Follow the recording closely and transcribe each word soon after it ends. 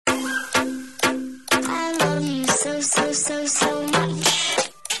so much.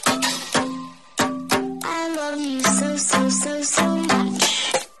 I love you so much.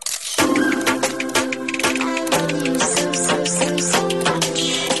 I love you so much.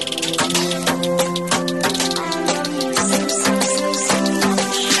 I love you so much.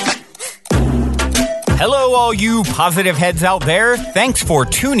 Hello, all you positive heads out there. Thanks for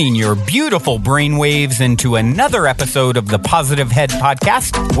tuning your beautiful brainwaves into another episode of the Positive Head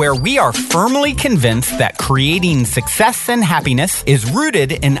Podcast, where we are firmly convinced that creating success and happiness is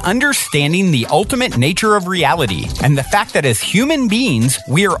rooted in understanding the ultimate nature of reality and the fact that as human beings,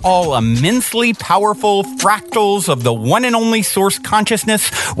 we are all immensely powerful fractals of the one and only source consciousness,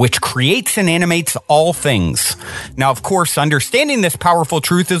 which creates and animates all things. Now, of course, understanding this powerful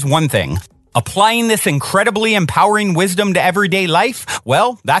truth is one thing. Applying this incredibly empowering wisdom to everyday life,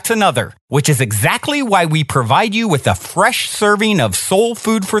 well, that's another, which is exactly why we provide you with a fresh serving of soul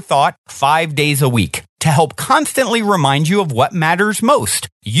food for thought 5 days a week to help constantly remind you of what matters most.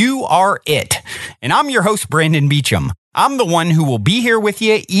 You are it. And I'm your host, Brandon Beecham. I'm the one who will be here with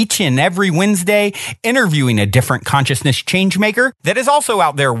you each and every Wednesday, interviewing a different consciousness changemaker that is also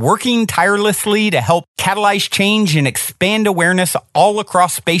out there working tirelessly to help catalyze change and expand awareness all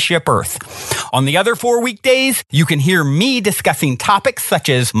across spaceship Earth. On the other 4 weekdays, you can hear me discussing topics such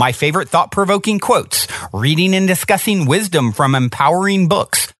as my favorite thought-provoking quotes, reading and discussing wisdom from empowering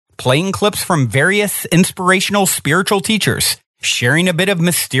books, playing clips from various inspirational spiritual teachers, sharing a bit of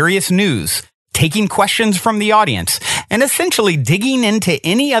mysterious news, taking questions from the audience, and essentially digging into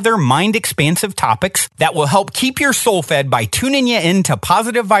any other mind-expansive topics that will help keep your soul fed by tuning you into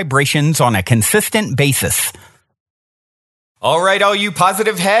positive vibrations on a consistent basis. All right, all you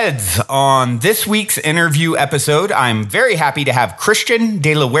positive heads. On this week's interview episode, I'm very happy to have Christian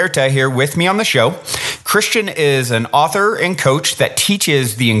de la Huerta here with me on the show. Christian is an author and coach that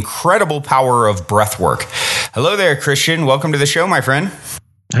teaches the incredible power of breath work. Hello there, Christian. Welcome to the show, my friend.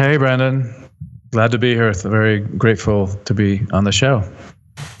 Hey, Brandon. Glad to be here. Very grateful to be on the show.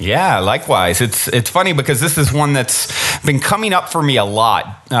 Yeah, likewise. It's funny because this is one that's been coming up for me a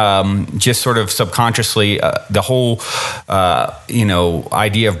lot, just sort of subconsciously, the whole,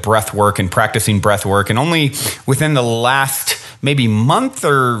 idea of breath work and practicing breath work. And only within the last maybe month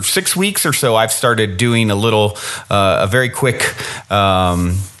or 6 weeks or so, I've started doing a very quick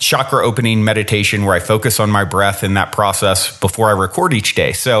chakra opening meditation where I focus on my breath in that process before I record each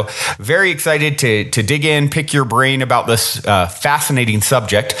day. So very excited to dig in, pick your brain about this fascinating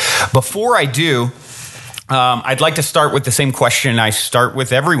subject. Before I do, I'd like to start with the same question I start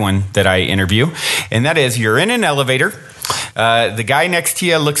with everyone that I interview, and that is, you're in an elevator. The guy next to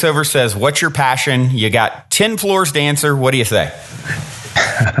you looks over, says, "What's your passion?" You got 10 floors to answer. What do you say?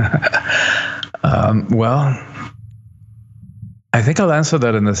 Well, I think I'll answer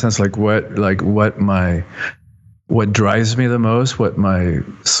that in the sense what drives me the most, what my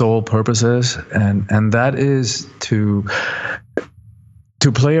sole purpose is, and that is to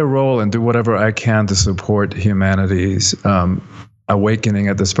play a role and do whatever I can to support humanity's awakening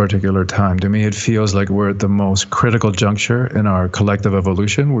at this particular time. To me, it feels like we're at the most critical juncture in our collective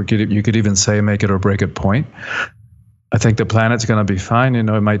evolution. You could even say make it or break it point. I think the planet's going to be fine. It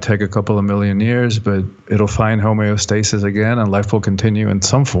might take a couple of million years, but it'll find homeostasis again, and life will continue in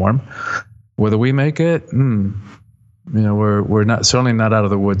some form. Whether we make it, we're certainly not out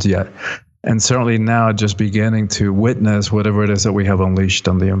of the woods yet. And certainly now just beginning to witness whatever it is that we have unleashed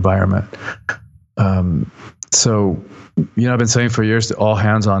on the environment. I've been saying for years, all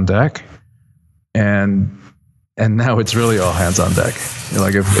hands on deck. And now it's really all hands on deck.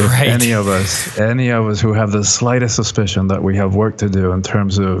 Like if right. any of us who have the slightest suspicion that we have work to do in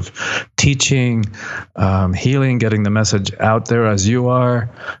terms of teaching, healing, getting the message out there as you are,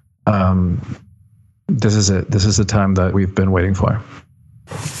 this is it. This is the time that we've been waiting for.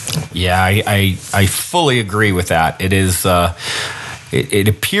 Yeah, I fully agree with that. It is. It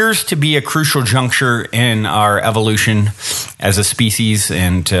appears to be a crucial juncture in our evolution as a species,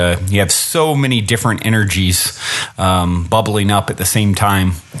 and you have so many different energies bubbling up at the same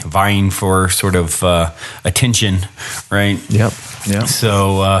time, vying for sort of attention, right? Yep.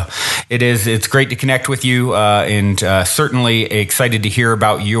 So it's great to connect with you, and certainly excited to hear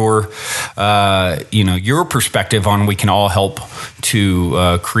about your perspective on we can all help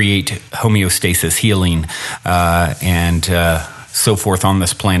to create homeostasis, healing, and so forth on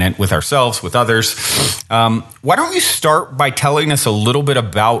this planet with ourselves, with others. Why don't you start by telling us a little bit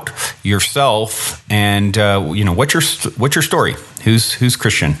about yourself and what's your story? Who's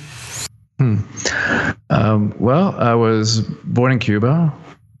Christian? Well, I was born in Cuba.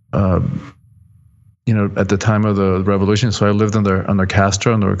 at the time of the revolution. So I lived under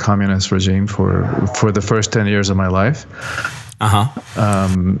Castro, under a communist regime for the first 10 years of my life.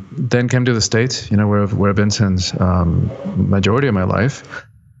 Then came to the States, where I've been since majority of my life.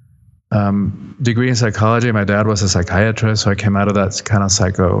 Degree in psychology. My dad was a psychiatrist, so I came out of that kind of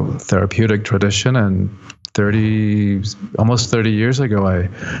psychotherapeutic tradition. And almost 30 years ago, I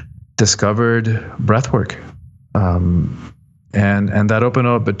discovered breathwork. And that opened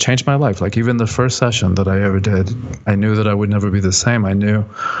up, it changed my life. Like even the first session that I ever did, I knew that I would never be the same. I knew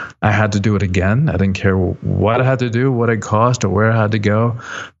I had to do it again. I didn't care what I had to do, what it cost, or where I had to go.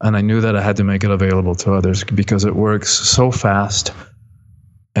 And I knew that I had to make it available to others because it works so fast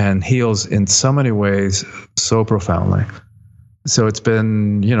and heals in so many ways so profoundly. So it's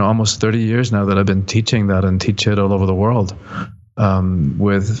been, almost 30 years now that I've been teaching that and teach it all over the world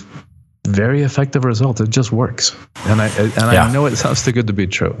with very effective results. It just works. And I know it sounds too good to be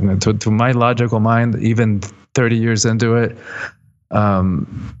true. And to my logical mind, even 30 years into it,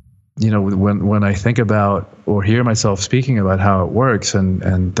 when I think about or hear myself speaking about how it works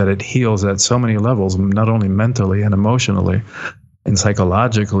and that it heals at so many levels, not only mentally and emotionally and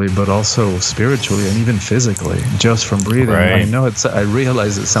psychologically, but also spiritually and even physically, just from breathing. Right. I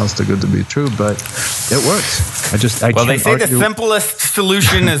realize it sounds too good to be true, but it works. They say the simplest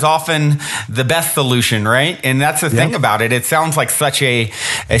solution is often the best solution, right? And that's the thing about it. It sounds like such a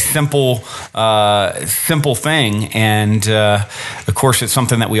simple thing. And of course, it's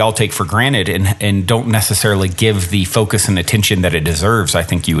something that we all take for granted and don't necessarily give the focus and attention that it deserves. I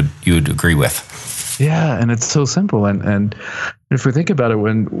think you would agree with. Yeah, and it's so simple. And if we think about it,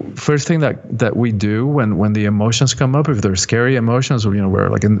 first thing that we do when the emotions come up, if they're scary emotions, or we're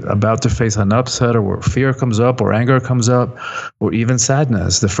like about to face an upset, or where fear comes up, or anger comes up, or even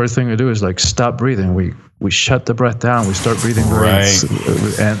sadness, the first thing we do is like stop breathing. We shut the breath down. We start breathing right,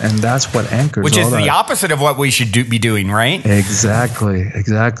 and that's what anchors. Which is the opposite of what we should be doing, right? Exactly.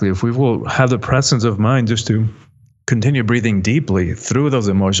 If we will have the presence of mind just to continue breathing deeply through those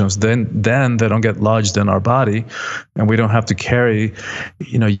emotions, then they don't get lodged in our body, and we don't have to carry,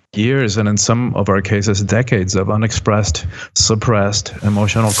 years, and in some of our cases, decades of unexpressed, suppressed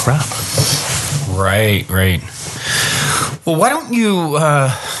emotional crap. Right. Well, why don't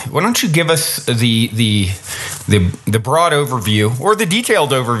you give us the broad overview, or the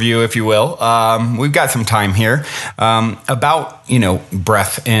detailed overview, if you will. We've got some time here about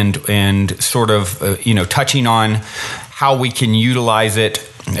breath and sort of touching on how we can utilize it,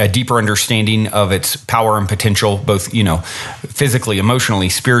 a deeper understanding of its power and potential, both physically, emotionally,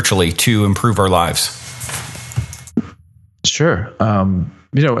 spiritually, to improve our lives. Sure. And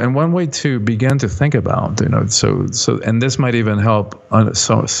one way to begin to think about, and this might even help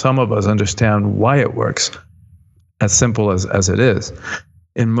some of us understand why it works, as simple as it is.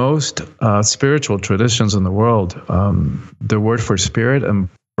 In most spiritual traditions in the world, the word for spirit and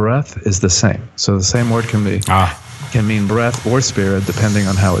breath is the same. So the same word can mean breath or spirit, depending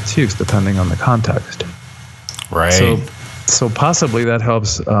on how it's used, depending on the context. Right. So possibly that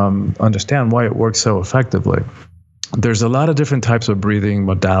helps understand why it works so effectively. There's a lot of different types of breathing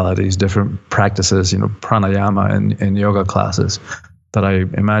modalities, different practices, pranayama in yoga classes that I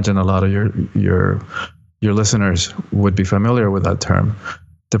imagine a lot of your listeners would be familiar with that term.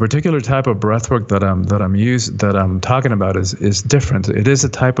 The particular type of breathwork that I'm talking about is different. It is a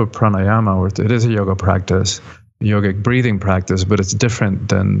type of pranayama, or it is a yoga practice, yogic breathing practice, but it's different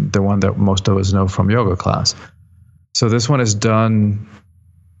than the one that most of us know from yoga class. So this one is done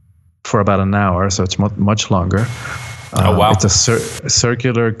for about an hour, so it's much longer. Oh, wow. It's a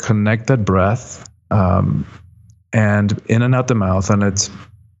circular connected breath, and in and out the mouth, and it's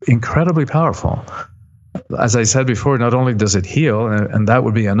incredibly powerful. As I said before, not only does it heal, and that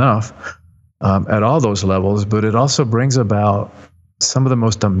would be enough at all those levels, but it also brings about some of the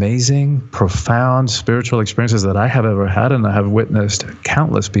most amazing, profound spiritual experiences that I have ever had, and I have witnessed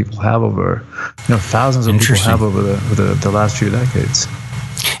countless people have over, thousands of people have over the last few decades.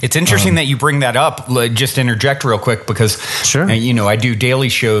 It's interesting that you bring that up. Just interject real quick, because sure. I do daily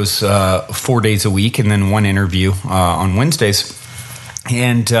shows 4 days a week, and then one interview on Wednesdays.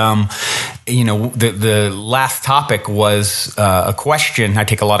 And the last topic was a question. I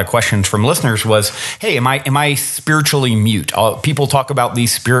take a lot of questions from listeners. Was, hey, am I spiritually mute? People talk about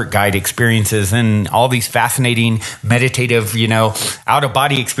these spirit guide experiences and all these fascinating meditative, out of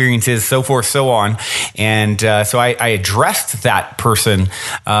body experiences, so forth, so on. And so I addressed that person.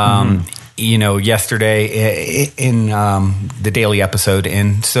 yesterday in the daily episode.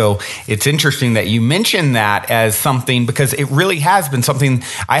 And so it's interesting that you mentioned that as something, because it really has been something.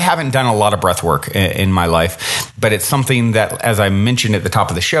 I haven't done a lot of breath work in my life, but it's something that, as I mentioned at the top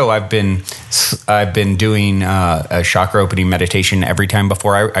of the show, I've been doing a chakra opening meditation every time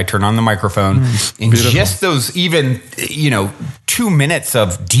before I turn on the microphone. And beautiful. Just those even, 2 minutes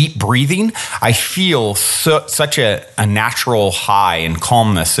of deep breathing, I feel such a natural high and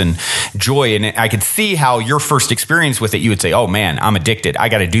calmness and joy. And I could see how your first experience with it, you would say, oh man, I'm addicted. I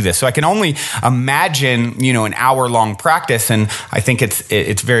got to do this. So I can only imagine, an hour-long practice. And I think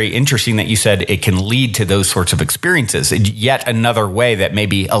it's very interesting that you said it can lead to those sorts of experiences. Yet another way that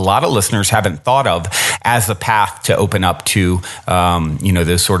maybe a lot of listeners haven't thought of as a path to open up to,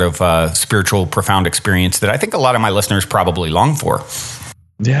 those sort of spiritual, profound experience that I think a lot of my listeners probably long for.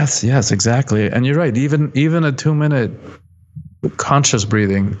 Yes, exactly. And you're right. Even a 2-minute conscious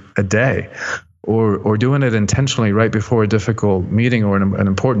breathing a day, or doing it intentionally right before a difficult meeting or an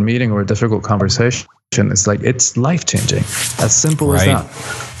important meeting or a difficult conversation, it's life-changing. As simple as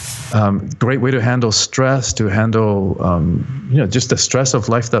that. Great way to handle stress, to handle just the stress of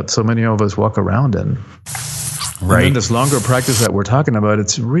life that so many of us walk around in. Right. And then this longer practice that we're talking about,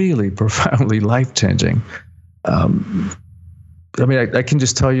 it's really profoundly life-changing. I can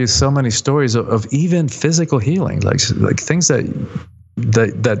just tell you so many stories of even physical healing, like things that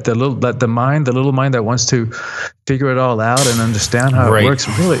the little mind that wants to figure it all out and understand how it works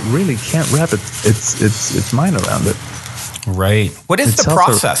really can't wrap its mind around it. Right. What is the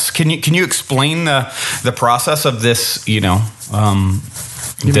process? Can you explain the process of this? This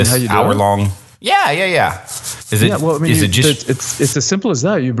hour long. Yeah. Is it? Well, is it just? It's as simple as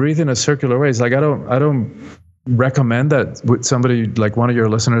that. You breathe in a circular way. It's like I don't recommend that somebody like one of your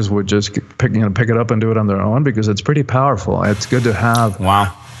listeners would just pick it up and do it on their own, because it's pretty powerful. It's good to have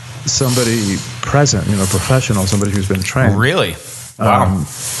somebody present, professional, somebody who's been trained. Really? Wow.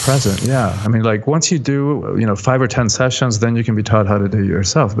 Present. Yeah. Once you do, 5 or 10 sessions, then you can be taught how to do it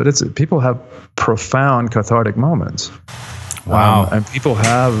yourself. But people have profound cathartic moments. Wow. And people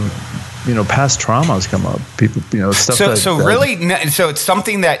have, past traumas come up. People, stuff. So it's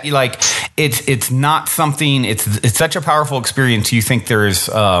something that it's not something. It's such a powerful experience. You think there's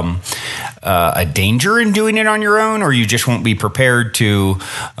a danger in doing it on your own, or you just won't be prepared to.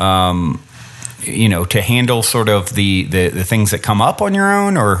 To handle sort of the things that come up on your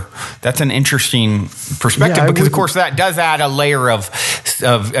own, or that's an interesting perspective, because of course that does add a layer of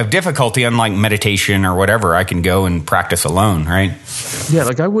difficulty, unlike meditation or whatever. I can go and practice alone, right? Yeah,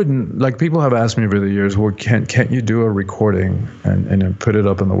 I wouldn't, people have asked me over the years, well, can't you do a recording and put it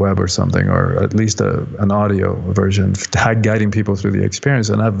up on the web or something, or at least an audio version guiding people through the experience?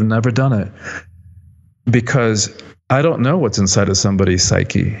 And I've never done it, because I don't know what's inside of somebody's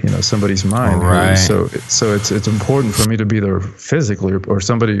psyche, somebody's mind. Right. So it's important for me to be there physically, or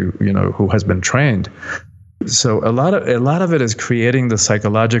somebody who has been trained. So a lot of it is creating the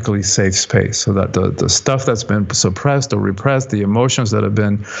psychologically safe space, so that the stuff that's been suppressed or repressed, the emotions that have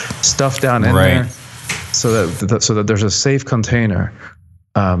been stuffed down in there, so that there's a safe container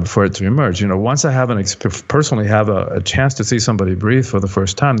for it to emerge. Once I personally have a chance to see somebody breathe for the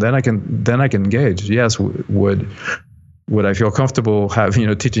first time, then I can gauge. Yes, would I feel comfortable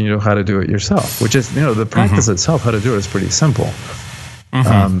teaching you how to do it yourself? Which is the practice itself, how to do it, is pretty simple.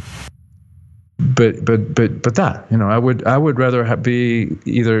 But that I would rather be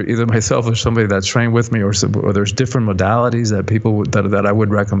either myself or somebody that's trained with me, or there's different modalities that people that I would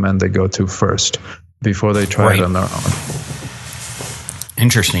recommend they go to first before they try it on their own.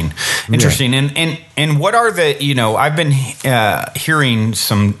 Interesting. Yeah. And what are the, I've been hearing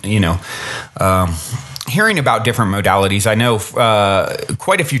some, hearing about different modalities. I know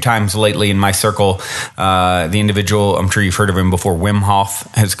quite a few times lately in my circle, the individual, I'm sure you've heard of him before, Wim Hof,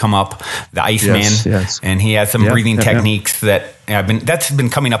 has come up, the Iceman. Yes. And he has some breathing techniques that's been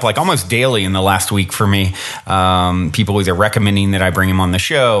coming up almost daily in the last week for me. People either recommending that I bring him on the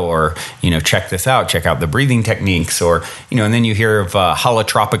show, or, check this out, check out the breathing techniques, or, and then you hear of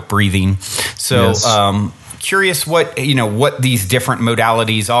holotropic breathing. So, curious what these different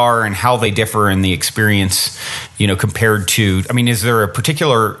modalities are and how they differ in the experience, compared to, is there a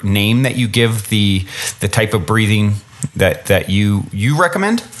particular name that you give the type of breathing that you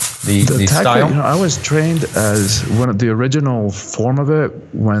recommend? The style? I was trained as one of the original form of it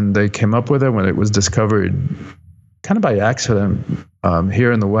when they came up with it, when it was discovered kind of by accident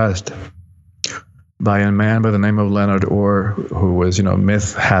here in the West, by a man by the name of Leonard Orr, who was,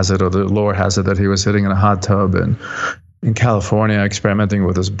 myth has it, or the lore has it, that he was sitting in a hot tub in California experimenting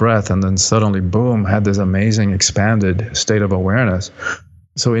with his breath, and then suddenly, boom, had this amazing expanded state of awareness.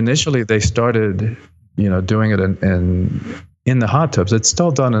 So initially they started, doing it in the hot tubs. It's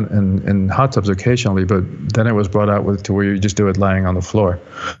still done in hot tubs occasionally, but then it was brought out to where you just do it lying on the floor,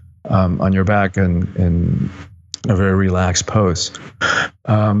 on your back and in a very relaxed pose.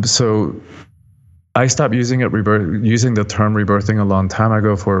 So I stopped using the term rebirthing a long time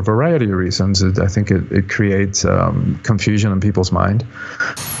ago for a variety of reasons. I think it creates confusion in people's mind.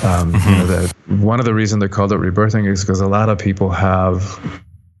 That one of the reasons they called it rebirthing is because a lot of people have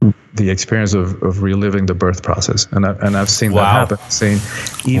the experience of reliving the birth process, and I've seen that happen. Seen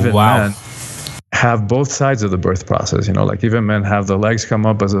even men have both sides of the birth process. Like even men have the legs come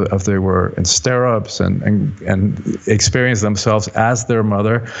up as if they were in stirrups and experience themselves as their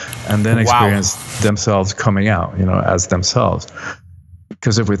mother, and then experience themselves coming out, as themselves.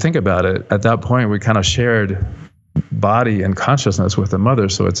 Because if we think about it, at that point we kind of shared body and consciousness with the mother,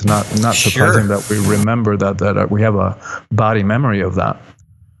 so it's not surprising that we remember that we have a body memory of that.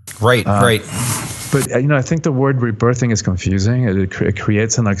 Right. But I think the word rebirthing is confusing. It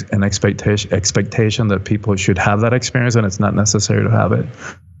creates an expectation that people should have that experience, and it's not necessary to have it.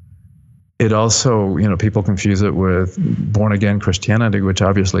 It also, people confuse it with born again Christianity, which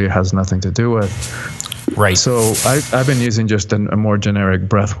obviously has nothing to do with. Right. So I've been using just a more generic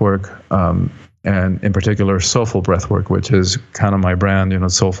breath work, and in particular soulful breath work, which is kind of my brand.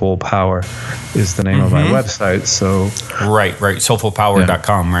 Soulful Power is the name of my website. So right,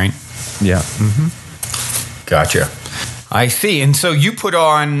 soulfulpower.com, right? Yeah. Gotcha. I see. And so you put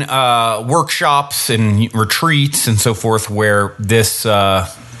on workshops and retreats and so forth where this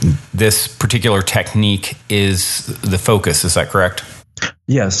particular technique is the focus. Is that correct?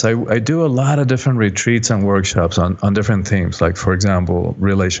 Yes, I do a lot of different retreats and workshops on different themes. Like, for example,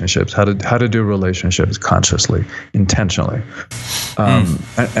 relationships, how to do relationships consciously, intentionally.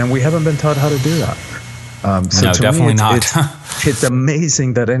 And we haven't been taught how to do that. So no, definitely not. It's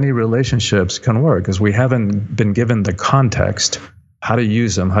amazing that any relationships can work because we haven't been given the context, how to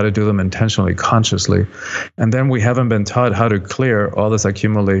use them, how to do them intentionally, consciously. And then we haven't been taught how to clear all this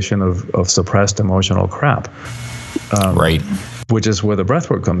accumulation of suppressed emotional crap. Right. Which is where the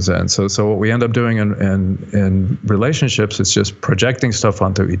breathwork comes in. So what we end up doing in relationships is just projecting stuff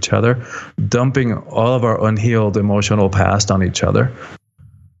onto each other, dumping all of our unhealed emotional past on each other.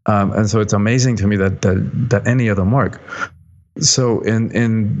 And so it's amazing to me that any of them work. So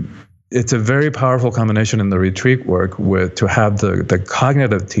it's a very powerful combination in the retreat work to have the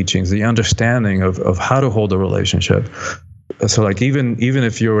cognitive teachings, the understanding of how to hold a relationship. So like even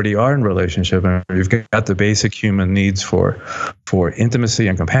if you already are in a relationship and you've got the basic human needs for intimacy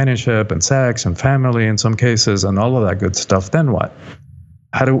and companionship and sex and family in some cases and all of that good stuff, then what?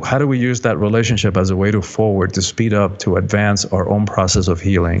 How do we use that relationship as a way to forward, to speed up, to advance our own process of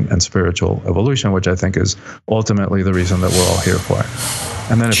healing and spiritual evolution, which I think is ultimately the reason that we're all here for.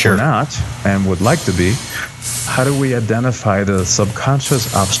 And then if we're not and would like to be, how do we identify the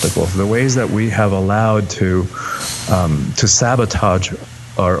subconscious obstacles, the ways that we have allowed to sabotage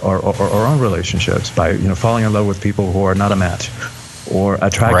our own relationships by falling in love with people who are not a match, or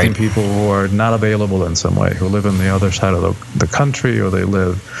attracting people who are not available in some way, who live on the other side of the country, or they're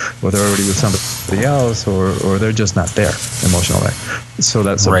already with somebody else, or they're just not there emotionally. So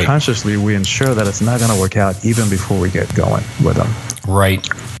that subconsciously we ensure that it's not going to work out even before we get going with them. Right.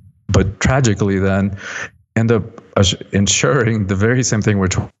 But tragically then end up ensuring the very same thing we're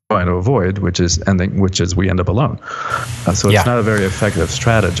trying to avoid, which is we end up alone. So it's not a very effective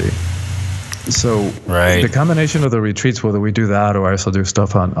strategy. So the combination of the retreats, whether we do that or I also do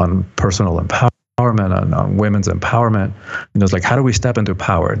stuff on personal empowerment, on women's empowerment, it's like, how do we step into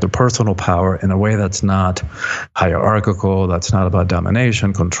power, the personal power, in a way that's not hierarchical, that's not about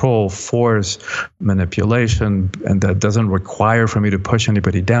domination, control, force, manipulation, and that doesn't require for me to push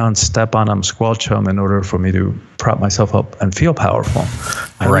anybody down, step on them, squelch them in order for me to prop myself up and feel powerful.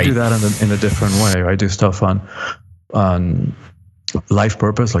 I do that in a different way. I do stuff on life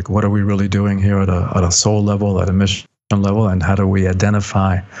purpose, like what are we really doing here at a soul level, at a mission level, and how do we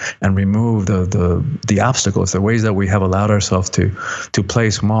identify and remove the obstacles, the ways that we have allowed ourselves to play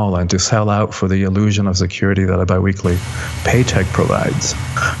small and to sell out for the illusion of security that a biweekly paycheck provides.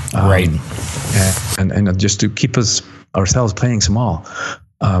 And just to keep ourselves playing small.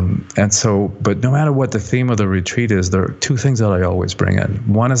 But no matter what the theme of the retreat is, there are two things that I always bring in.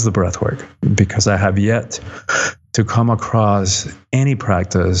 One is the breath work, because I have yet to come across any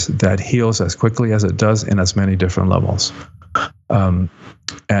practice that heals as quickly as it does in as many different levels. And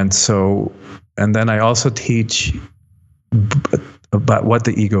then I also teach about what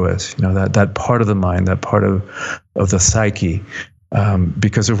the ego is, that part of the mind, that part of the psyche,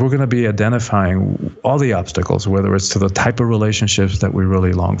 Because if we're going to be identifying all the obstacles, whether it's to the type of relationships that we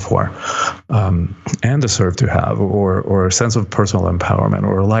really long for and deserve to have, or a sense of personal empowerment,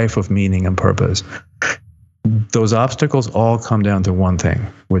 or a life of meaning and purpose, those obstacles all come down to one thing,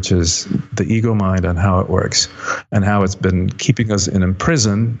 which is the ego mind and how it works, and how it's been keeping us in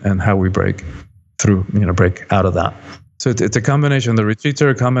prison, and how we break out of that. So it's a combination. The retreats are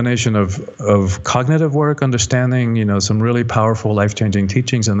a combination of cognitive work, understanding, some really powerful, life-changing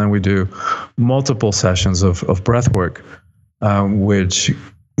teachings, and then we do multiple sessions of breath work, which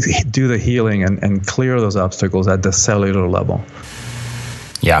do the healing and clear those obstacles at the cellular level.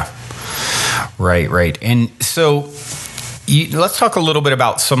 Yeah. Right. And so let's talk a little bit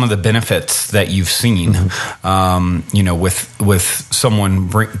about some of the benefits that you've seen, with someone,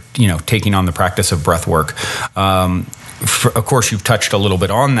 taking on the practice of breath work. Of course, you've touched a little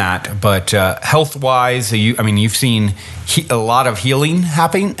bit on that, but health-wise, you've seen a lot of healing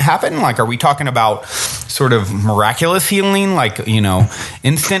happen. Like, are we talking about sort of miraculous healing, like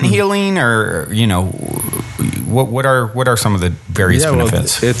instant healing, or what are some of the various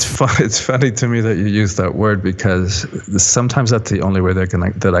benefits? It's funny to me that you use that word, because sometimes that's the only way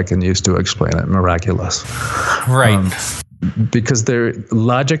that I can use to explain it. Miraculous, right? Because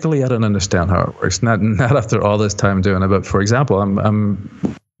logically, I don't understand how it works. Not after all this time doing it. But for example, I'm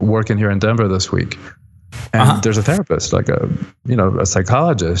working here in Denver this week, and there's a therapist, like a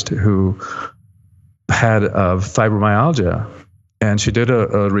psychologist, who had fibromyalgia, and she did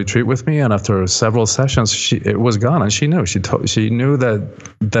a retreat with me. And after several sessions, it was gone, and she knew. She knew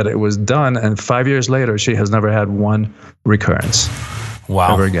that it was done. And 5 years later, she has never had one recurrence.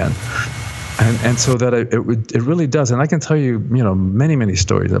 Wow. Ever again. And so that it really does. And I can tell you, many, many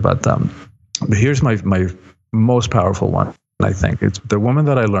stories about them. But here's my most powerful one, I think. It's the woman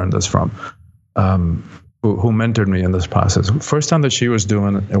that I learned this from, who mentored me in this process. First time that she was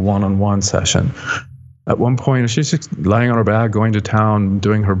doing a one-on-one session, at one point, she's just lying on her back, going to town,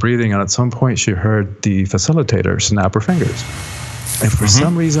 doing her breathing. And at some point, she heard the facilitator snap her fingers. And for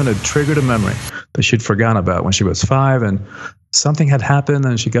some reason, it triggered a memory that she'd forgotten about when she was 5. And something had happened,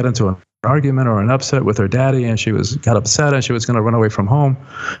 and she got into an argument or an upset with her daddy, and she got upset, and she was going to run away from home.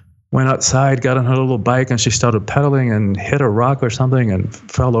 Went outside, got on her little bike, and she started pedaling and hit a rock or something and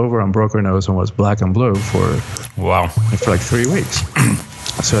fell over and broke her nose and was black and blue for like 3 weeks.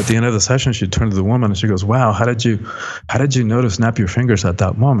 So at the end of the session, she turned to the woman and she goes, "Wow, how did you know to snap your fingers at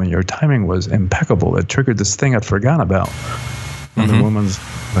that moment? Your timing was impeccable. It triggered this thing I'd forgotten about." And the woman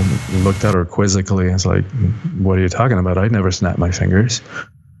looked at her quizzically and was like, "What are you talking about? I never snapped my fingers."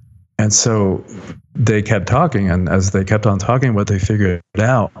 And so they kept talking, and as they kept on talking, what they figured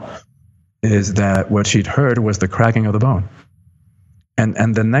out is that what she'd heard was the cracking of the bone.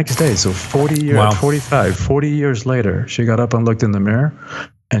 And the next day, so 40 years later, she got up and looked in the mirror,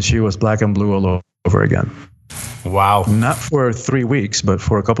 and she was black and blue all over again. Wow. Not for 3 weeks, but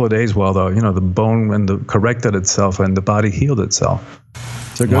for a couple of days while the bone corrected itself and the body healed itself.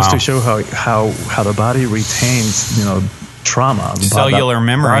 So it goes to show how the body retains, trauma. Cellular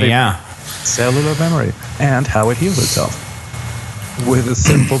memory, Cellular memory, and how it heals itself with a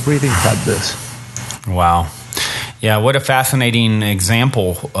simple breathing practice. Wow. Yeah, what a fascinating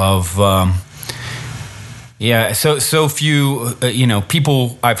example of... so few,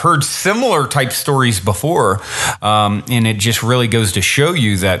 people, I've heard similar type stories before, and it just really goes to show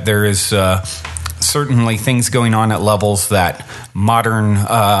you that there is certainly things going on at levels that modern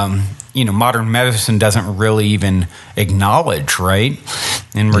medicine doesn't really even acknowledge, right?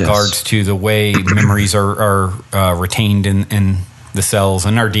 In regards to the way memories are retained in the cells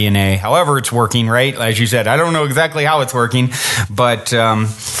and our DNA, however it's working, right? As you said, I don't know exactly how it's working, but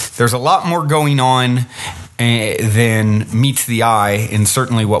there's a lot more going on than meets the eye, and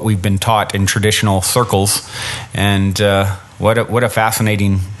certainly what we've been taught in traditional circles. And what a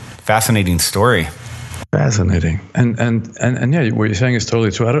fascinating story. Fascinating. And yeah, what you're saying is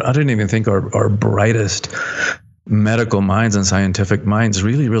totally true. I didn't even think our brightest medical minds and scientific minds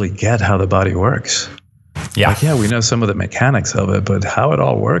really get how the body works. Yeah. We know some of the mechanics of it, but how it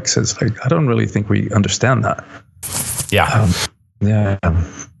all works is like, I don't really think we understand that.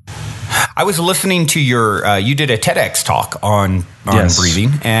 I was listening to your, you did a TEDx talk on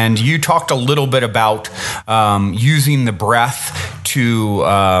breathing, and you talked a little bit about using the breath to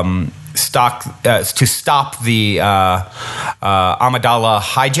stop the amygdala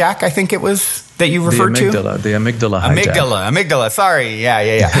hijack, I think it was, that you referred to? The amygdala hijack. Amygdala, sorry.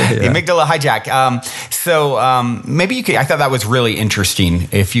 Yeah. The amygdala hijack. So maybe you could, I thought that was really interesting,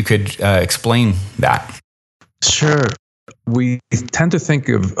 if you could explain that. Sure. We tend to think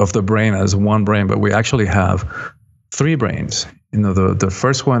of the brain as one brain, but we actually have three brains. The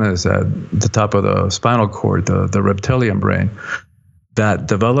first one is at the top of the spinal cord, the reptilian brain, that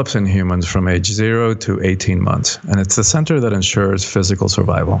develops in humans from age 0 to 18 months. And it's the center that ensures physical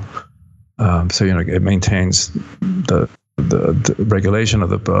survival. So it maintains the regulation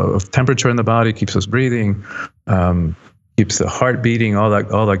of temperature in the body, keeps us breathing, keeps the heart beating, all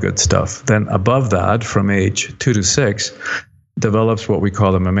that good stuff. Then above that, from age 2 to 6, develops what we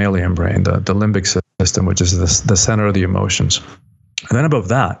call the mammalian brain, the limbic system, which is the center of the emotions. And then above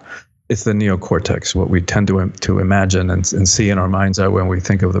that, it's the neocortex, what we tend to imagine and see in our mind's eye when we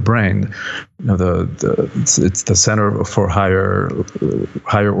think of the brain. It's the center for higher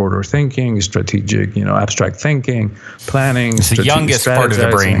order thinking, strategic, abstract thinking, planning. It's the youngest part of the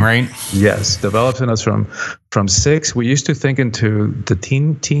brain, right? Yes, develops in us from 6. We used to think into the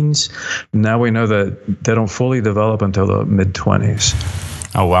teens. Now we know that they don't fully develop until the mid-20s.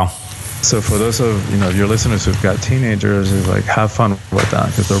 Oh, wow. So for those of your listeners who've got teenagers, is like, have fun with that,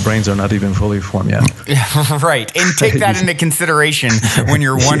 because their brains are not even fully formed yet. Right. And take that into consideration when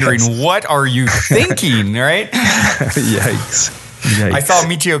you're wondering, yes, what are you thinking, right? Yikes. I saw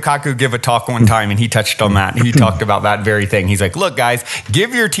Michio Kaku give a talk one time, and he touched on that. He talked about that very thing. He's like, look, guys,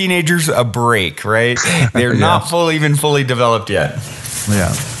 give your teenagers a break, right? They're not fully developed yet.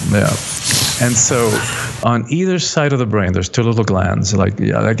 Yeah. And so on either side of the brain, there's two little glands. Like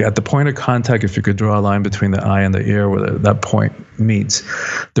at the point of contact, if you could draw a line between the eye and the ear where that point meets,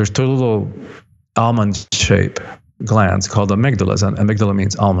 there's two little almond-shaped glands called amygdalas. And amygdala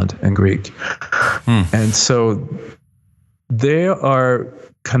means almond in Greek. And so they are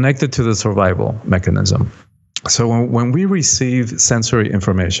connected to the survival mechanism. So when we receive sensory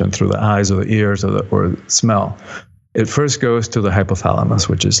information through the eyes or the ears or smell, it first goes to the hypothalamus,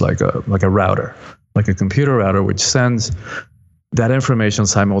 which is like a router, like a computer router, which sends that information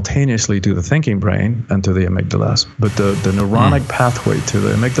simultaneously to the thinking brain and to the amygdalas. But the neuronic pathway to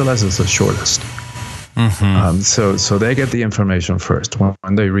the amygdalas is the shortest. So they get the information first. When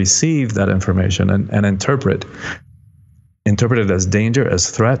they receive that information and interpret it as danger, as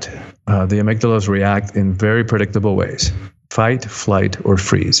threat, the amygdalas react in very predictable ways: fight, flight, or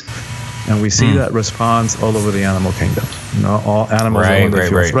freeze. And we see that response all over the animal kingdom. All animals, when they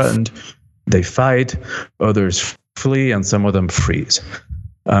feel threatened, they fight, others flee, and some of them freeze.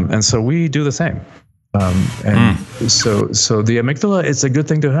 And so we do the same. So the amygdala is a good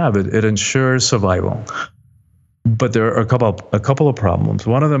thing to have. It ensures survival. But there are a couple of problems.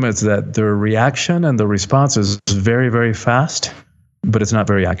 One of them is that the reaction and the response is very, very fast, but it's not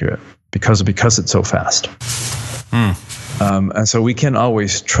very accurate because it's so fast. And so we can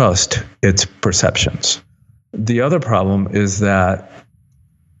always trust its perceptions. The other problem is that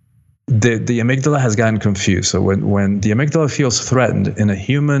the amygdala has gotten confused. So when the amygdala feels threatened in a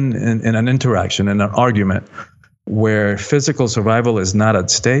human, in an interaction, in an argument, where physical survival is not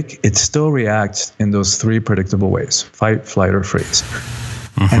at stake, it still reacts in those three predictable ways: fight, flight, or freeze.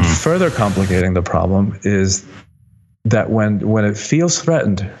 And further complicating the problem is that when it feels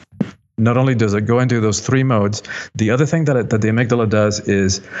threatened, not only does it go into those three modes, the other thing that the amygdala does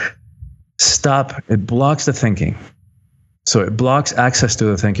is it blocks the thinking. So it blocks access to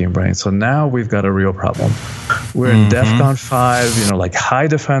the thinking brain. So now we've got a real problem. We're in DEFCON 5, like high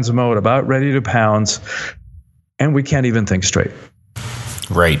defense mode, about ready to pounce, and we can't even think straight.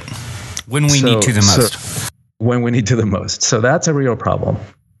 Right. When we need to the most. When we need to the most. So that's a real problem.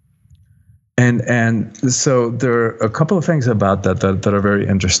 And so there are a couple of things about that are very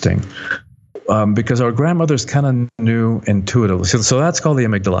interesting, because our grandmothers kind of knew intuitively. So that's called the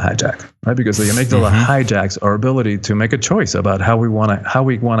amygdala hijack, right? Because the amygdala hijacks our ability to make a choice about how we want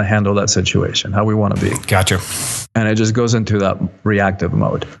to handle that situation, how we want to be. Gotcha. And it just goes into that reactive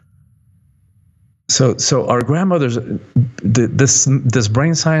mode. So our grandmothers, this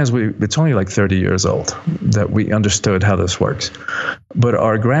brain science, it's only like 30 years old that we understood how this works. But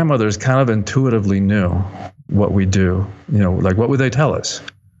our grandmothers kind of intuitively knew what we do. Like, what would they tell us?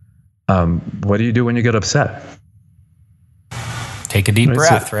 What do you do when you get upset? Take a deep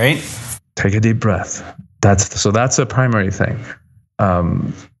breath, right? Take a deep breath. That's a primary thing.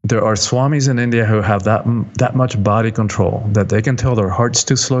 There are swamis in India who have that much body control that they can tell their hearts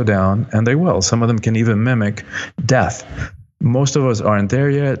to slow down, and they will. Some of them can even mimic death. Most of us aren't there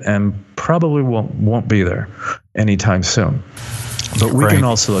yet, and probably won't be there anytime soon. But we can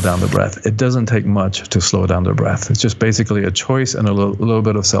all slow down the breath. It doesn't take much to slow down the breath. It's just basically a choice and a little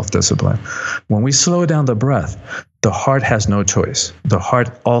bit of self-discipline. When we slow down the breath, the heart has no choice. The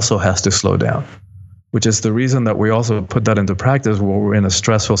heart also has to slow down, which is the reason that we also put that into practice when we're in a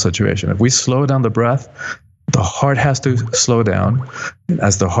stressful situation. If we slow down the breath, The heart has to slow down.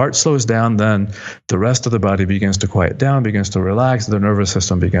 As the heart slows down, then the rest of the body begins to quiet down, begins to relax. The nervous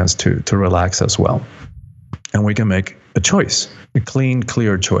system begins to relax as well. And we can make a choice, a clean,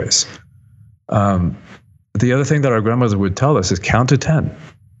 clear choice. The other thing that our grandmother would tell us is count to 10.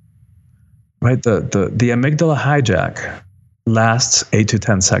 Right? The amygdala hijack lasts 8 to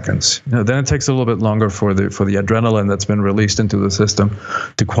 10 seconds. Then it takes a little bit longer for the adrenaline that's been released into the system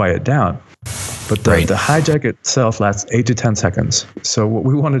to quiet down. But the hijack itself lasts 8 to 10 seconds. So what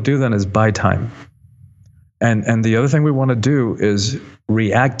we want to do then is buy time. And the other thing we want to do is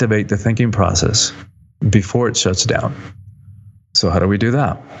reactivate the thinking process before it shuts down. So how do we do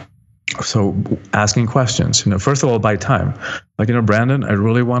that? So asking questions. First of all, buy time. Like, Brandon, I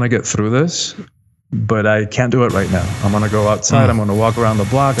really want to get through this, but I can't do it right now. I'm going to go outside. I'm going to walk around the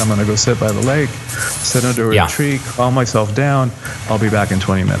block. I'm going to go sit by the lake, sit under a tree, calm myself down. I'll be back in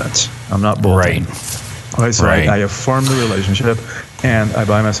 20 minutes. I'm not bolting. Right. So I affirm the relationship, and I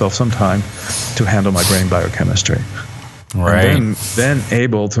buy myself some time to handle my brain biochemistry. Right. And then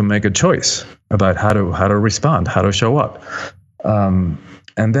able to make a choice about how to respond, how to show up.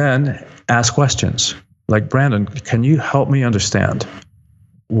 And then ask questions like, Brandon, can you help me understand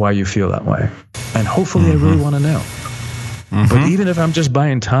why you feel that way? And hopefully I really want to know. But even if I'm just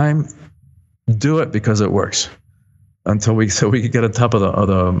buying time, do it because it works so we can get on top of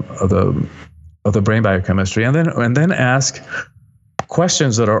the brain biochemistry, and then ask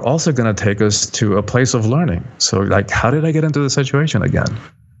questions that are also going to take us to a place of learning. So, like, how did I get into the situation again?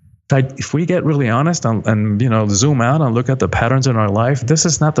 Like, if we get really honest and zoom out and look at the patterns in our life, this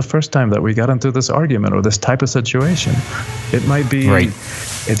is not the first time that we got into this argument or this type of situation. It might be a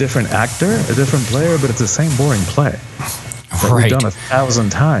different actor, a different player, but it's the same boring play that we've done 1,000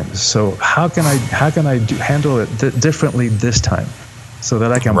 times. So how can I handle it differently this time, so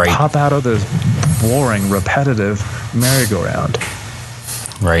that I can pop out of this boring, repetitive merry-go-round?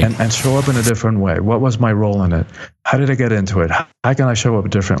 And show up in a different way. What was my role in it? How did I get into it? How can I show up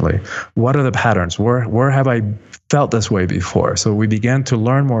differently? What are the patterns? Where have I felt this way before? So we began to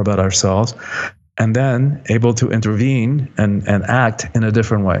learn more about ourselves, and then able to intervene and act in a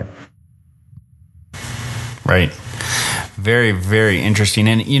different way. Right. Very, very interesting.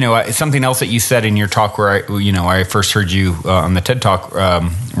 And, something else that you said in your talk where I first heard you on the TED Talk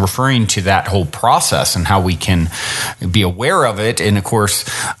referring to that whole process and how we can be aware of it. And of course,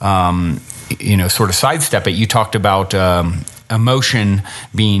 sort of sidestep it. You talked about emotion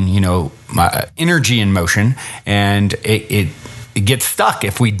being, energy in motion, and it gets stuck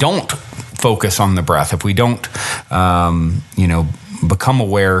if we don't focus on the breath, if we don't, become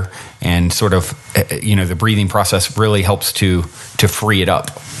aware, and sort of, the breathing process really helps to free it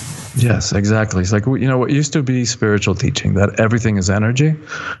up. Yes, exactly. It's like, what used to be spiritual teaching, that everything is energy.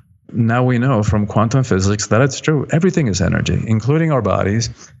 Now we know from quantum physics that it's true. Everything is energy, including our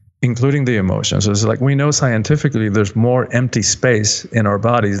bodies, including the emotions. It's like, we know scientifically there's more empty space in our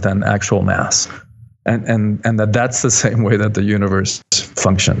bodies than actual mass. And that's the same way that the universe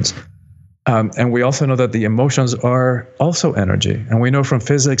functions. And we also know that the emotions are also energy. And we know from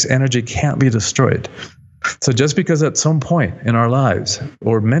physics, energy can't be destroyed. So just because at some point in our lives,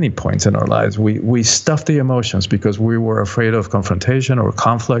 or many points in our lives, we stuffed the emotions because we were afraid of confrontation or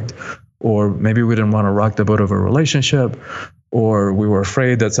conflict, or maybe we didn't want to rock the boat of a relationship, or we were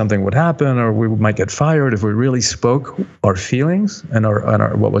afraid that something would happen, or we might get fired if we really spoke our feelings and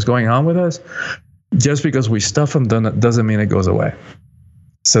our what was going on with us. Just because we stuff them doesn't mean it goes away.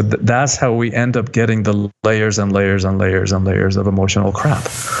 So that's how we end up getting the layers and layers and layers and layers of emotional crap.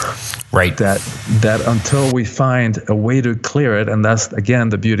 Right. That until we find a way to clear it, and that's, again,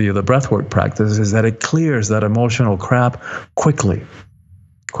 the beauty of the breathwork practice, is that it clears that emotional crap quickly,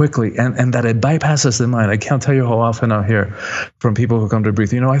 and that it bypasses the mind. I can't tell you how often I hear from people who come to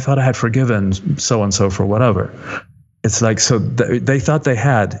breathe, I thought I had forgiven so-and-so for whatever. It's like, so they thought they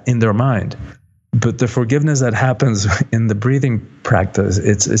had in their mind. But the forgiveness that happens in the breathing practice,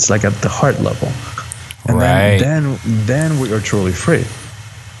 it's like at the heart level. And then we are truly free.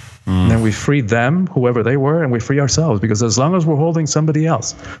 And then we free them, whoever they were, and we free ourselves. Because as long as we're holding somebody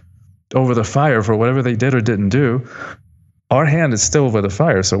else over the fire for whatever they did or didn't do, our hand is still over the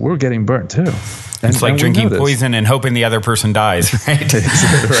fire, so we're getting burnt too. It's like drinking poison and hoping the other person dies, right?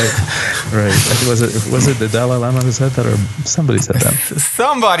 Right. Was it the Dalai Lama who said that, or somebody said that?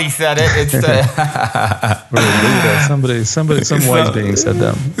 Somebody said it. It's some wise being said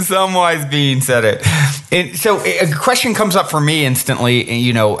that. Some wise being said it. And so a question comes up for me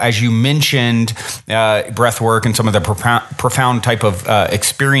instantly. As you mentioned, breath work and some of the profound type of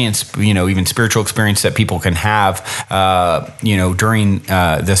experience, even spiritual experience that people can have, during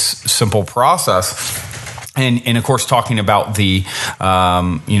this simple process. And of course, talking about the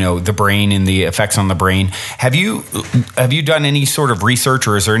the brain and the effects on the brain. Have you done any sort of research,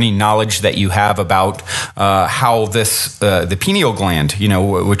 or is there any knowledge that you have about how this the pineal gland,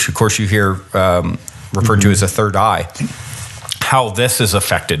 which of course you hear referred to as a third eye, how this is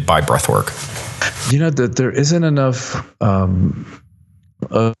affected by breath work? That there isn't enough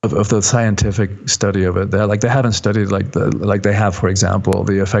of the scientific study of it. They haven't studied like they have, for example,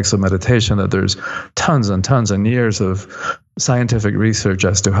 the effects of meditation. That there's tons and tons and years of scientific research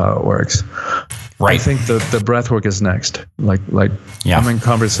as to how it works. Right. I think the breath work is next. I'm in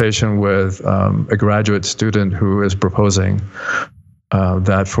conversation with a graduate student who is proposing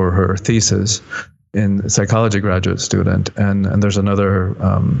that for her thesis, in psychology graduate student, and there's another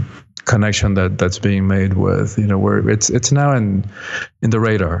connection that's being made with where it's now in the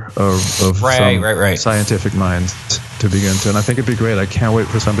radar of some scientific minds to begin to, and I think it'd be great. I can't wait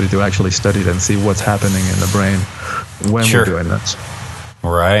for somebody to actually study it and see what's happening in the brain when we're doing this.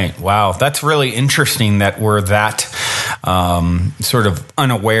 Right. Wow. That's really interesting that we're that sort of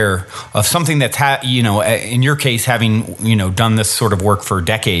unaware of something that's, in your case, having, done this sort of work for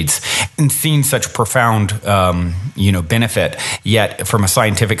decades and seen such profound, benefit. Yet from a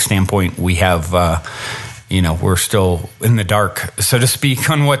scientific standpoint, we have, we're still in the dark, so to speak,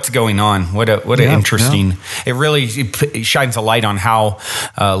 on what's going on. What an interesting, it really shines a light on how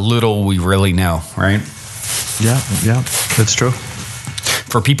little we really know. Right. Yeah. That's true.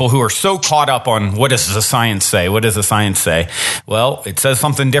 For people who are so caught up on what does the science say? What does the science say? Well, it says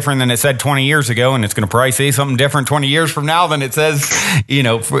something different than it said 20 years ago, and it's going to probably say something different 20 years from now than it says,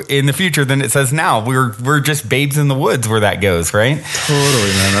 in the future than it says now. We're just babes in the woods where that goes, right?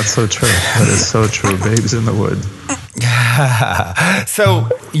 Totally, man. That's so true. That is so true. Babes in the woods. So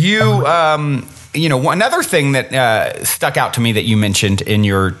you... another thing that stuck out to me that you mentioned in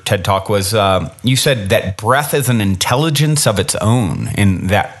your TED Talk was you said that breath is an intelligence of its own, and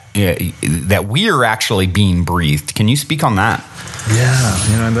that we are actually being breathed. Can you speak on that?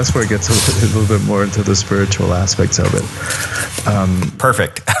 Yeah, and that's where it gets a little bit more into the spiritual aspects of it.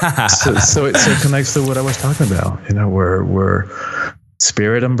 Perfect. so it connects to what I was talking about. We're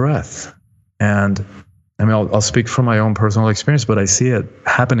spirit and breath, and I mean, I'll speak from my own personal experience, but I see it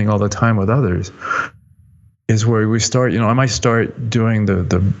happening all the time with others. Is where we start, I might start doing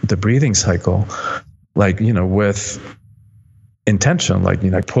the breathing cycle, with intention,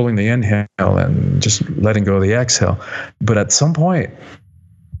 pulling the inhale and just letting go of the exhale. But at some point,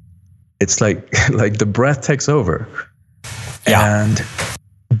 it's like the breath takes over. Yeah. And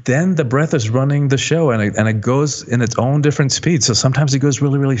then the breath is running the show, and it goes in its own different speed. So sometimes it goes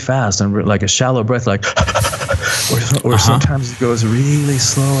really, really fast and like a shallow breath, or sometimes it goes really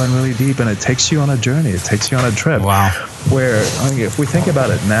slow and really deep, and it takes you on a journey. It takes you on a trip. Wow. Where if we think about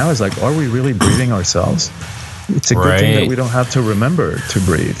it now, is are we really breathing ourselves? It's a good thing that we don't have to remember to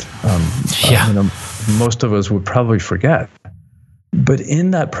breathe. Most of us would probably forget. But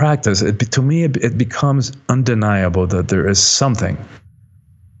in that practice, to me, it becomes undeniable that there is something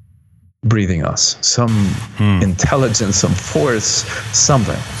breathing us, some intelligence, some force,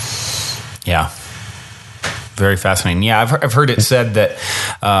 something. Yeah. Very fascinating. Yeah, I've heard it said that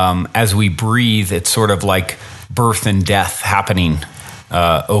as we breathe, it's sort of like birth and death happening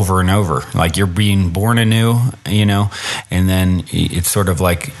over and over. Like you're being born anew, and then it's sort of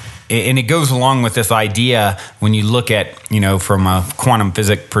like, and it goes along with this idea when you look at, from a quantum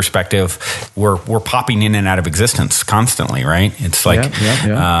physics perspective, we're popping in and out of existence constantly, right? It's like,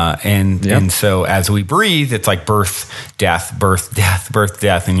 and so as we breathe, it's like birth, death, birth, death, birth,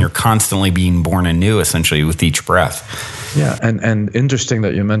 death, and you're constantly being born anew, essentially, with each breath. Yeah, and interesting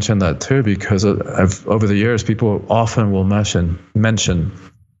that you mentioned that too, because over the years, people often will mention,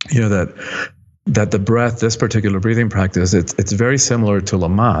 that the breath, this particular breathing practice, it's very similar to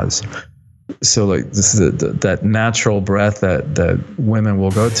Lamaze. So this is that natural breath that women will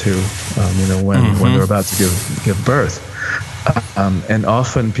go to, when they're about to give birth. And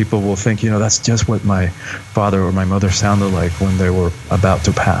often people will think, that's just what my father or my mother sounded like when they were about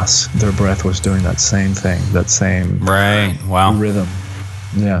to pass. Their breath was doing that same thing, that same rhythm.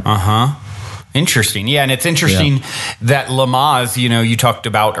 Yeah. Interesting. Yeah, and it's interesting that Lamaze, you talked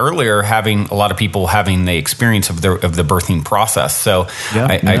about earlier, having a lot of people having the experience of the birthing process. So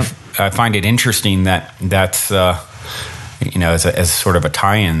I find it interesting that's as sort of a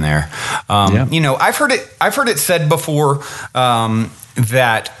tie-in there. I've heard it said before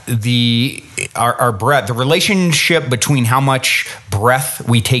that our breath, the relationship between how much breath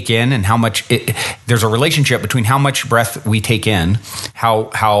we take in and how much there's a relationship between how much breath we take in,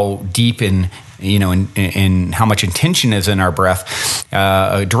 how deep and in how much intention is in our breath,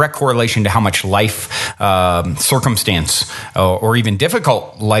 a direct correlation to how much life circumstance or even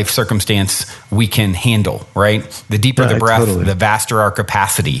difficult life circumstance we can handle, right? The deeper the breath, the vaster our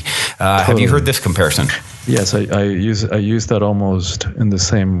capacity. Have you heard this comparison? Yes, I use that almost in the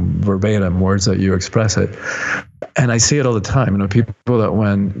same verbatim words that you express it. And I see it all the time. People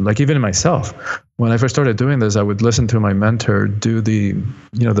that even in myself, when I first started doing this, I would listen to my mentor do the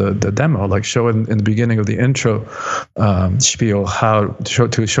demo, like show in the beginning of the intro spiel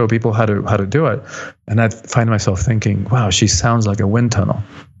to show people how to do it. And I'd find myself thinking, wow, she sounds like a wind tunnel.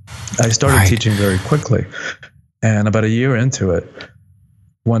 I started teaching very quickly. And about a year into it,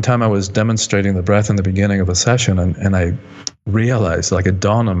 one time I was demonstrating the breath in the beginning of a session, and I realized, like, it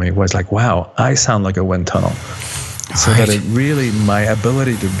dawned on me, was like, wow, I sound like a wind tunnel. So that it really, my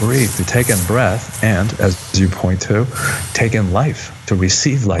ability to breathe, to take in breath, and as you point to, take in life, to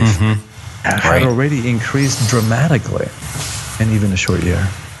receive life, had already increased dramatically in even a short year.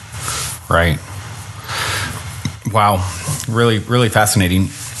 Right. Wow. Really, really fascinating.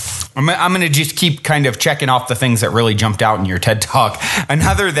 I'm going to just keep kind of checking off the things that really jumped out in your TED Talk.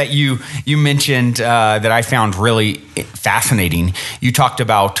 Another that you mentioned that I found really fascinating, you talked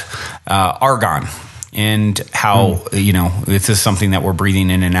about argon and how, this is something that we're breathing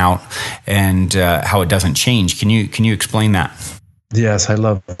in and out, and how it doesn't change. Can you explain that? Yes, I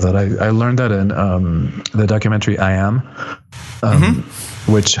love that. I learned that in the documentary I Am,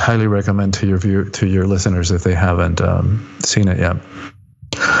 which highly recommend to your listeners if they haven't seen it yet.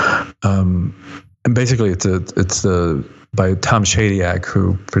 And basically, it's by Tom Shadyac,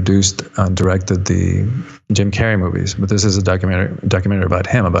 who produced and directed the Jim Carrey movies. But this is a documentary about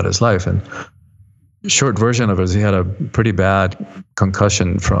him, about his life. And short version of it is he had a pretty bad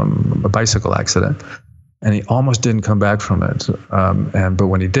concussion from a bicycle accident, and he almost didn't come back from it. But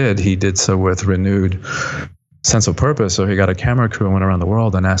when he did so with renewed sense of purpose. So he got a camera crew and went around the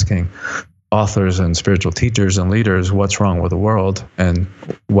world and asking authors and spiritual teachers and leaders what's wrong with the world and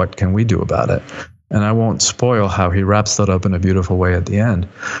what can we do about it. And I won't spoil how he wraps that up in a beautiful way at the end,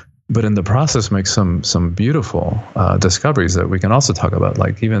 but in the process makes some beautiful discoveries that we can also talk about,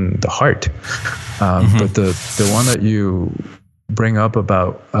 like even the heart. But the one that you bring up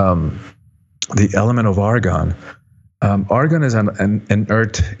about the element of argon. Argon is an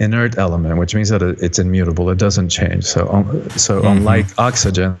inert element, which means that it's immutable. It doesn't change. So unlike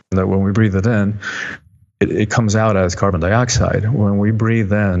oxygen, that when we breathe it in, it comes out as carbon dioxide. When we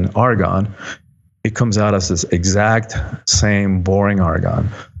breathe in argon, it comes out as this exact same boring argon.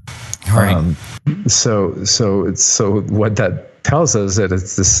 Right. So what that tells us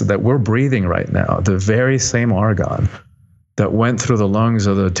that we're breathing right now, the very same argon that went through the lungs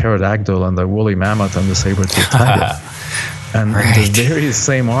of the pterodactyl and the woolly mammoth and the saber-toothed tiger. And the very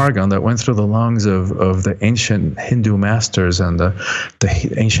same argon that went through the lungs of the ancient Hindu masters and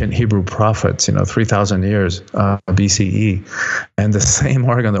the ancient Hebrew prophets, 3,000 years BCE. And the same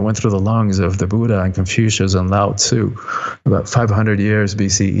argon that went through the lungs of the Buddha and Confucius and Lao Tzu about 500 years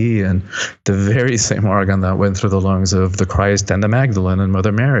BCE. And the very same argon that went through the lungs of the Christ and the Magdalene and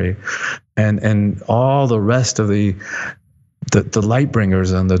Mother Mary. And all the rest of the light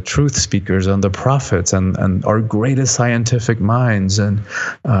bringers and the truth speakers and the prophets and our greatest scientific minds and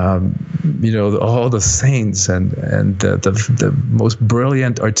all the saints and the most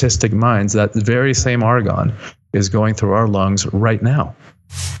brilliant artistic minds, that very same argon is going through our lungs right now.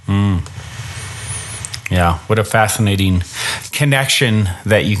 Yeah, what a fascinating connection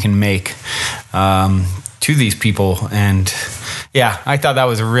that you can make to these people. And yeah, I thought that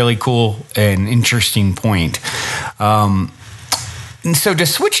was a really cool and interesting point. And so to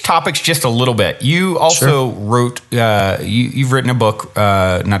switch topics just a little bit, you also wrote, you've written a book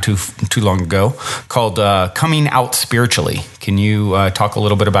not too long ago called Coming Out Spiritually. Can you talk a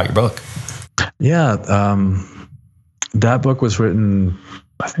little bit about your book? Yeah, that book was written,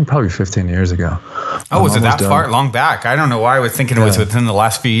 I think, probably 15 years ago. Oh, was it that long back? I don't know why I was thinking it was within the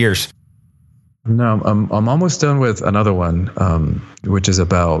last few years. No, I'm almost done with another one, which is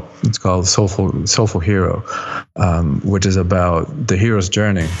it's called Soulful Hero, which is about the hero's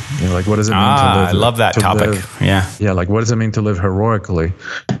journey. Like, what does it mean to live? I love that topic. Yeah, like, what does it mean to live heroically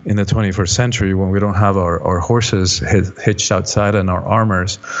in the 21st century when we don't have our horses hitched outside and our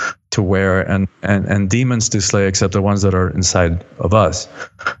armors to wear and demons to slay, except the ones that are inside of us.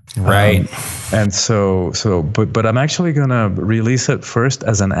 Right. But I'm actually gonna release it first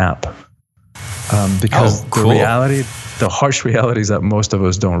as an app. Because the harsh realities that most of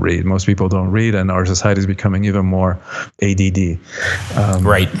us don't read, most people don't read, and our society is becoming even more ADD.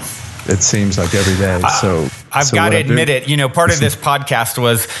 Right. It seems like every day. I've got to admit it. Part of this podcast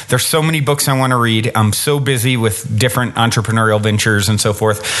was there's so many books I want to read. I'm so busy with different entrepreneurial ventures and so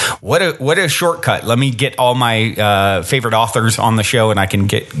forth. What a shortcut. Let me get all my favorite authors on the show, and I can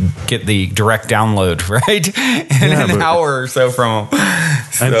get the direct download, right? In an hour or so from them.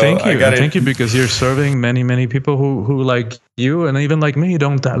 So and thank you because you're serving many, many people who like you and even like me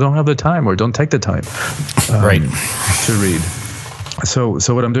don't have the time or don't take the time right to read. So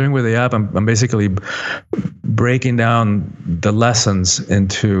what I'm doing with the app, I'm basically breaking down the lessons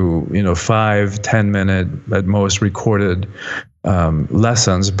into 5-10 minute at most recorded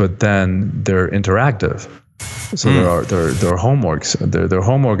lessons, but then they're interactive. So there are homeworks,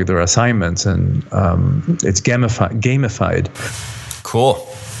 there are assignments, and it's gamified. Cool.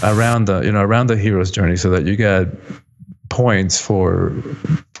 Around the hero's journey, so that you get points for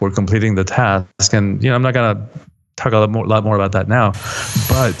completing the task. And I'm not gonna talk a lot more about that now,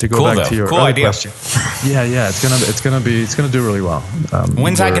 but to go back to your other question, it's gonna do really well.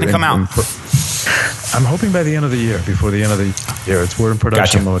 When's that gonna come out? I'm hoping by the end of the year. Before the end of the year, we're in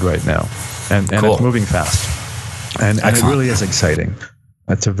production mode right now, and cool. It's moving fast, and it really is exciting.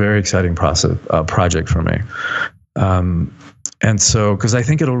 It's a very exciting project for me, and so because I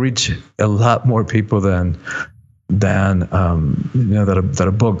think it'll reach a lot more people than that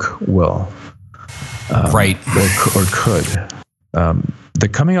a book will. Right. Or could. The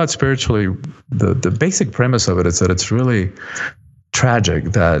coming out spiritually, the basic premise of it is that it's really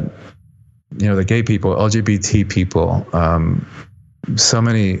tragic that, the gay people, LGBT people, so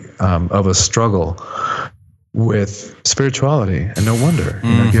many of us struggle with spirituality, and no wonder,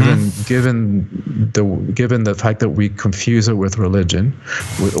 given the fact that we confuse it with religion,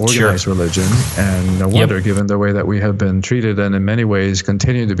 with organized religion, and no wonder, given the way that we have been treated, and in many ways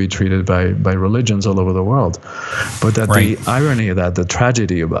continue to be treated by religions all over the world. But that the irony of that, the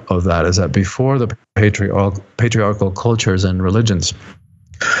tragedy of that, is that before the patriarchal cultures and religions,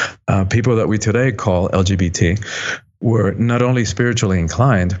 people that we today call LGBT were not only spiritually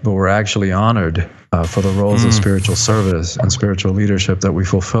inclined, but were actually honored for the roles of spiritual service and spiritual leadership that we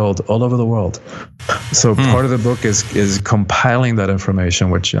fulfilled all over the world. So part of the book is compiling that information,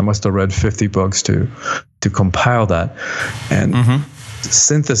 which I must have read 50 books to compile that, and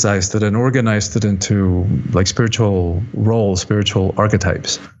synthesized it and organized it into like spiritual roles, spiritual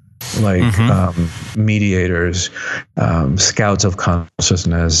archetypes, like mediators, scouts of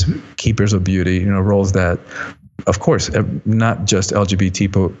consciousness, keepers of beauty, roles that, of course, not just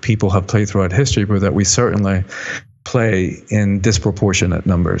LGBT people have played throughout history, but that we certainly play in disproportionate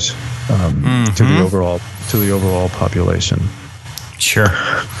numbers to the overall population. Sure.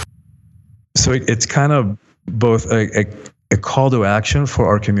 So it's kind of both a call to action for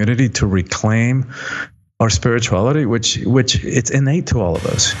our community to reclaim our spirituality, which it's innate to all of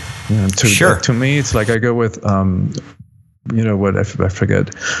us. To me, it's like I go with I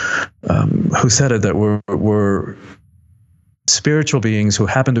forget who said it, that we're spiritual beings who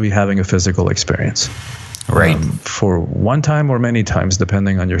happen to be having a physical experience, right? For one time or many times,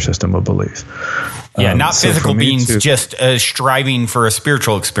 depending on your system of belief. Not physical beings, just striving for a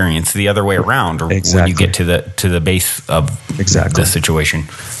spiritual experience. The other way around, or when you get to the base of the situation.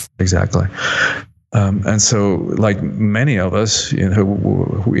 Exactly. And so, like many of us,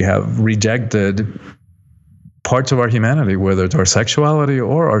 we have rejected parts of our humanity, whether it's our sexuality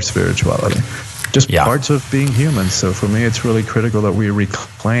or our spirituality, just parts of being human. So for me, it's really critical that we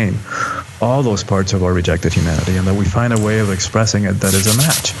reclaim all those parts of our rejected humanity, and that we find a way of expressing it that is a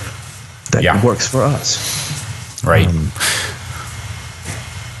match, that works for us. Right.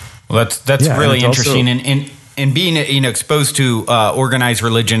 Well, that's really interesting. And being exposed to organized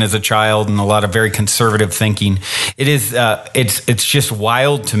religion as a child and a lot of very conservative thinking, it is it's just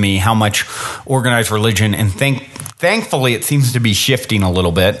wild to me how much organized religion, and thankfully it seems to be shifting a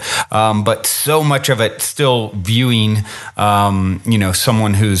little bit, but so much of it still viewing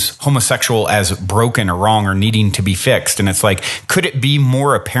someone who's homosexual as broken or wrong or needing to be fixed. And it's like, could it be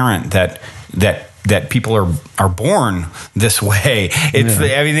more apparent that people are born this way?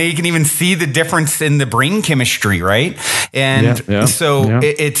 I mean, you can even see the difference in the brain chemistry, right? And it's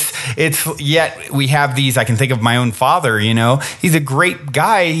yet we have these. I can think of my own father. He's a great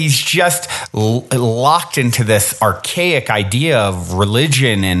guy. He's just locked into this archaic idea of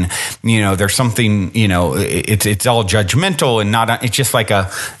religion, and there's something. It's all judgmental and not. It's just like a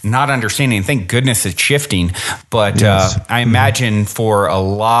not understanding. Thank goodness it's shifting, but I imagine for a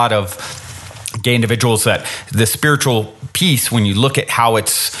lot of gay individuals that the spiritual piece, when you look at how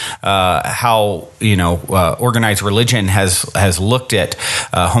it's how organized religion has looked at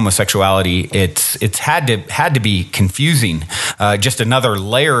homosexuality, it's had to be confusing, just another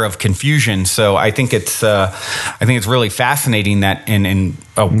layer of confusion. So I think it's really fascinating that and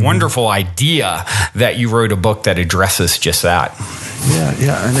a wonderful idea that you wrote a book that addresses just that.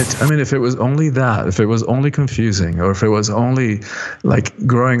 Yeah, and if it was only that, if it was only confusing, or if it was only like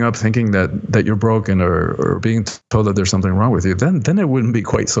growing up thinking that you're broken or being told that there's something wrong with you, then it wouldn't be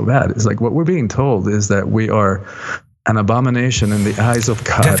quite so bad. It's like what we're being told is that we are an abomination in the eyes of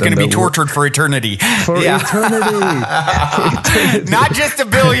God. That's going to be tortured for eternity. For eternity. Not just a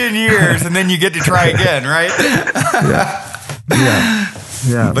billion years, and then you get to try again, right?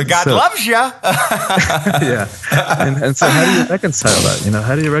 Yeah. But God loves you. Yeah. And so how do you reconcile that?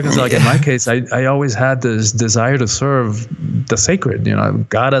 How do you reconcile? Like in my case, I always had this desire to serve the sacred,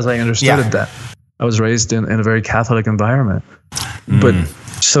 God as I understood it then. I was raised in a very Catholic environment. But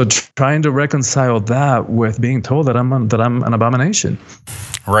so trying to reconcile that with being told that I'm an abomination.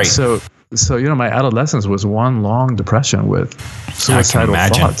 Right. So my adolescence was one long depression with suicidal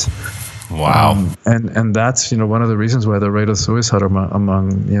thoughts. Wow. And that's, one of the reasons why the rate of suicide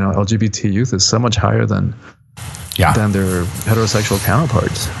among LGBT youth is so much higher than their heterosexual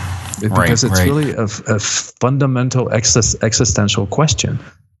counterparts. Because it's really a fundamental existential question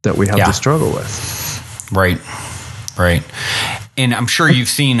that we have to struggle with. Right. And I'm sure you've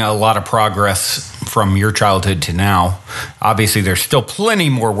seen a lot of progress from your childhood to now. Obviously, there's still plenty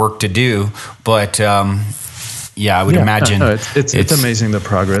more work to do, but I would imagine. No, it's amazing, the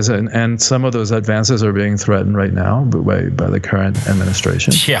progress. And some of those advances are being threatened right now by the current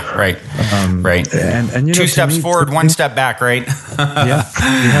administration. Yeah, right. Right. And two steps forward, one step back, right? Yeah.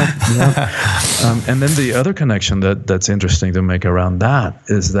 And then the other connection that's interesting to make around that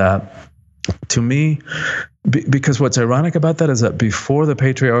is that, to me, because what's ironic about that is that before the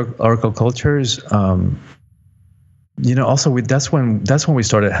patriarchal cultures, also that's when we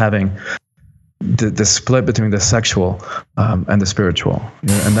started having the split between the sexual and the spiritual,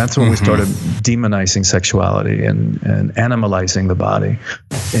 and that's when we started demonizing sexuality and animalizing the body.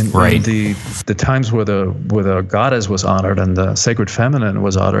 In the times where the goddess was honored and the sacred feminine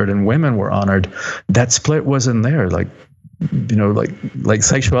was honored and women were honored, that split wasn't there. Like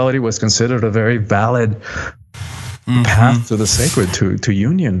sexuality was considered a very valid path to the sacred, to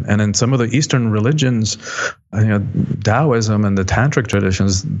union. And in some of the Eastern religions, Taoism and the tantric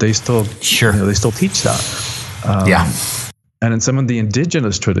traditions, they still they still teach that. And in some of the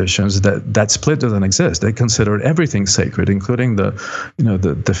indigenous traditions, that split doesn't exist. They considered everything sacred, including the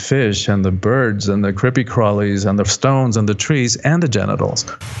fish and the birds and the creepy crawlies and the stones and the trees and the genitals.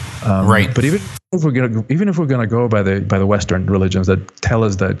 But even if we're gonna go by the Western religions that tell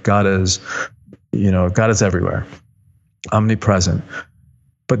us that God is everywhere, omnipresent.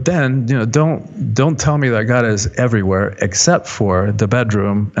 But then, don't tell me that God is everywhere except for the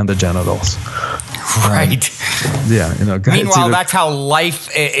bedroom and the genitals. Right. God, meanwhile, that's how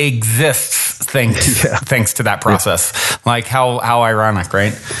life exists, thanks to that process. Like how ironic,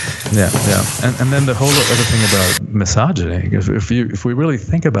 right? Yeah. And then the whole other thing about misogyny, if we really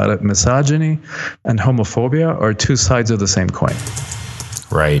think about it, misogyny and homophobia are two sides of the same coin.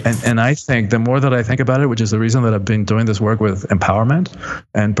 Right. And I think the more that I think about it, which is the reason that I've been doing this work with empowerment,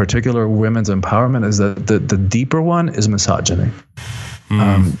 and particular women's empowerment, is that the deeper one is misogyny.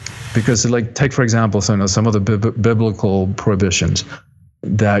 Because, take for example, some of the biblical prohibitions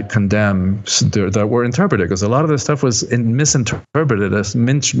that condemn, that were interpreted, because a lot of this stuff was misinterpreted as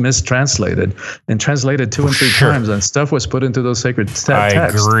mistranslated and translated 2 and 3 times, and stuff was put into those sacred texts. I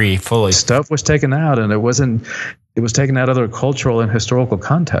agree fully. Stuff was taken out, and it was taken out of their cultural and historical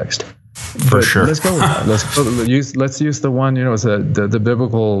context. For sure. Let's go with that. Let's use the one, it's the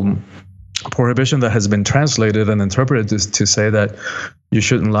biblical prohibition that has been translated and interpreted to say that you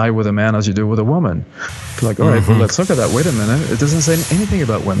shouldn't lie with a man as you do with a woman. All right, well, let's look at that. Wait a minute. It doesn't say anything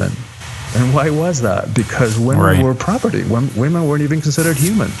about women. And why was that? Because women were property. Women weren't even considered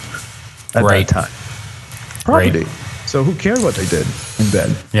human at that time. Property. So who cared what they did in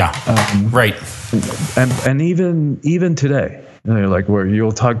bed? Yeah. And even today, where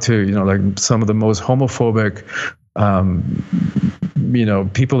you'll talk to, some of the most homophobic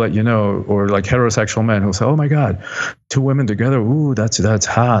people that or heterosexual men who say, "Oh my God, 2 women together, ooh, that's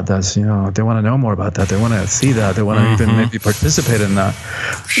hot. That's they want to know more about that. They want to see that. They want to even maybe participate in that."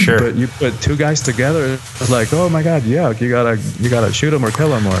 Sure. But you put 2 guys together, it's like, "Oh my God, yeah, you gotta shoot them or kill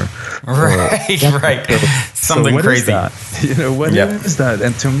them or right." Something what crazy. Is that? What is that?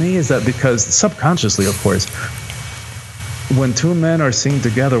 And to me, is that because subconsciously, of course, when 2 men are seen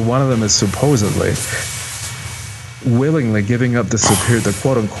together, one of them is supposedly willingly giving up the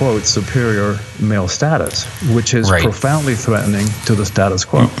quote unquote superior male status, which is profoundly threatening to the status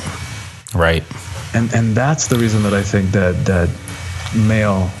quo. Right. And that's the reason that I think that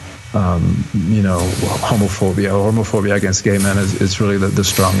male, homophobia or homophobia against gay men is really the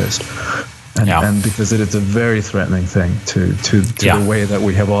strongest. And because it is a very threatening thing to the way that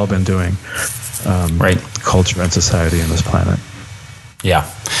we have all been doing culture and society in this planet. Yeah.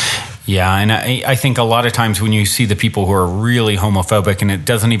 Yeah, and I think a lot of times when you see the people who are really homophobic and it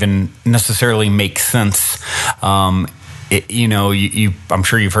doesn't even necessarily make sense, I'm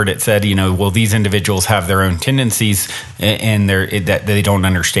sure you've heard it said, well, these individuals have their own tendencies and that they don't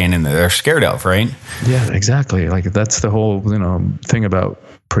understand and that they're scared of, right? Yeah, exactly. Like that's the whole, thing about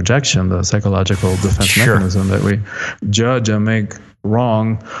projection, the psychological defense mechanism that we judge and make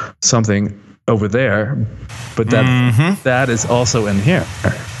wrong something over there, but that is also in here.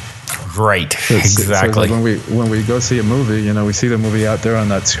 Right, exactly. So when we go see a movie, we see the movie out there on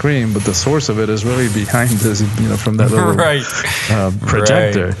that screen, but the source of it is really behind us, from that little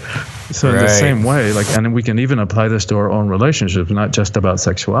projector. So in the same way, and we can even apply this to our own relationships, not just about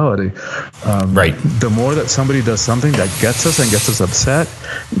sexuality. The more that somebody does something that gets us and gets us upset,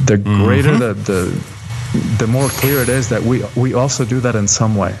 the greater the more clear it is that we also do that in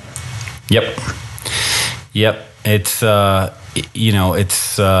some way. Yep. It's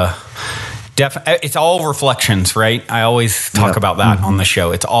it's all reflections, right? I always talk about that on the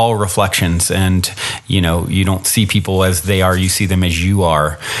show. It's all reflections, and you don't see people as they are; you see them as you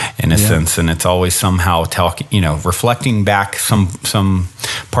are, in a sense. And it's always somehow reflecting back some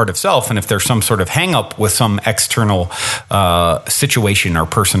part of self. And if there's some sort of hang up with some external situation or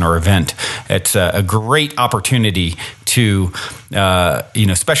person or event, it's a great opportunity to,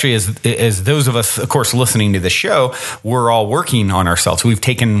 especially as those of us, of course, listening to the show, we're all working on ourselves. We've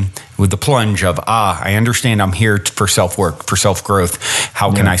taken with the plunge of, I understand I'm here for self-work, for self-growth.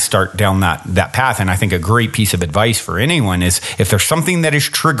 How can I start down that path? And I think a great piece of advice for anyone is if there's something that is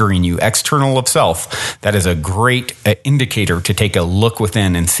triggering you, external of self, that is a great indicator to take a look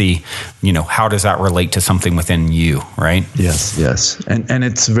within and see, how does that relate to something within you, right? Yes. And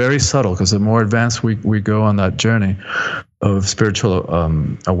it's very subtle because the more advanced we go on that journey of spiritual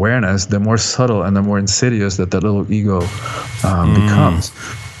awareness, the more subtle and the more insidious that little ego becomes.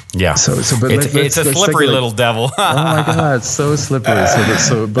 Yeah. But it's a slippery little devil. Oh my God, it's so slippery.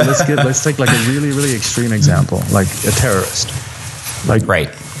 But let's take like a really, really extreme example, like a terrorist. I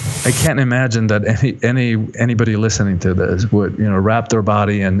can't imagine that anybody listening to this would wrap their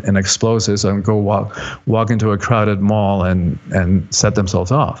body in explosives and go walk into a crowded mall and set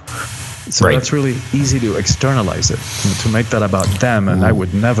themselves off. So that's really easy to externalize it, to make that about them, and I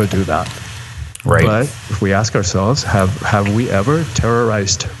would never do that. Right. But if we ask ourselves, have we ever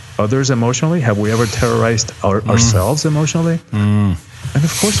terrorized others emotionally? Have we ever terrorized ourselves emotionally? And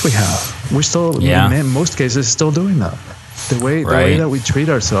of course we have. We're still, in most cases, still doing that. The way that we treat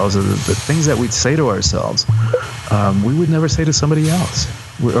ourselves, the things that we say to ourselves, we would never say to somebody else.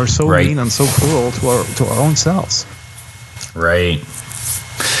 We are so mean and so cruel to our own selves. Right.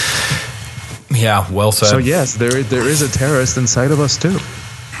 Yeah, well said. So yes, there is a terrorist inside of us too.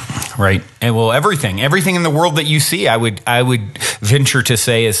 Right. And well, everything in the world that you see, I would venture to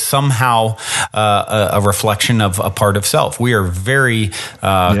say is somehow a reflection of a part of self. We are very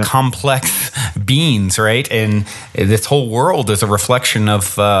complex beings, right? And this whole world is a reflection of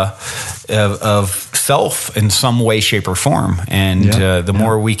self in some way, shape, or form. And the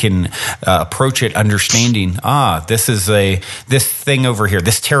more we can approach it, understanding, this thing over here,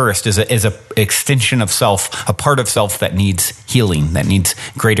 this terrorist is a extension of self, a part of self that needs healing, that needs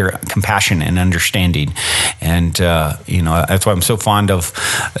greater compassion and understanding. And that's why I'm so fond of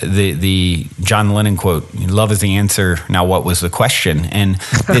the John Lennon quote, "Love is the answer, now what was the question?" And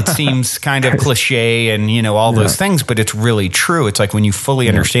it seems kind of cliche and all those things, but it's really true. It's like when you fully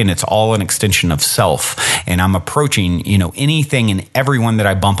understand it's all an extension of self, and I'm approaching anything and everyone that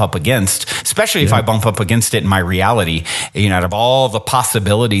I bump up against, especially if I bump up against it in my reality, out of all the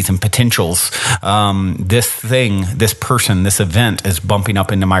possibilities and potentials, this thing, this person, this event is bumping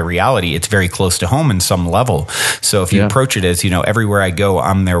up into my reality. It's very close to home in some level. So if you approach it as, everywhere I go,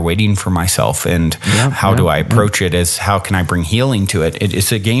 I'm there waiting for myself. And how do I approach it as how can I bring healing to it?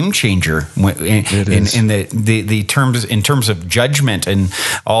 It's a game changer in the terms of judgment and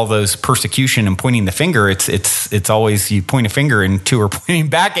all those persecution and pointing the finger. It's always you point a finger and two are pointing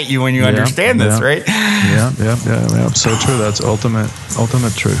back at you when you understand this, right? Yeah. So true. That's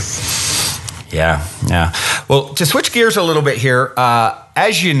ultimate truth. Yeah, yeah. Well, to switch gears a little bit here,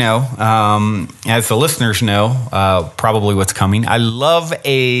 as you know, as the listeners know, probably what's coming, I love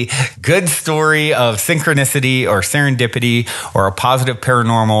a good story of synchronicity or serendipity or a positive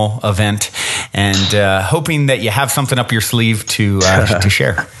paranormal event, and hoping that you have something up your sleeve to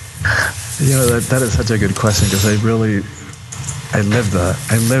share. That is such a good question, because I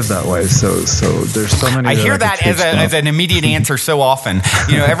live that way. So there's so many. I hear that as an immediate answer so often.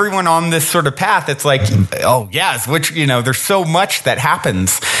 Everyone on this sort of path, it's like, oh yes, which there's so much that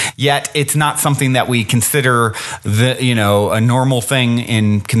happens, yet it's not something that we consider a normal thing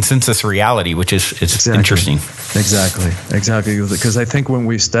in consensus reality, which is exactly. Interesting. Exactly. Because I think when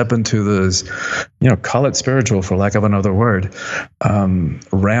we step into this, call it spiritual for lack of another word,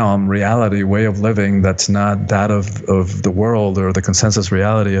 realm, reality, way of living that's not that of the world or the consensus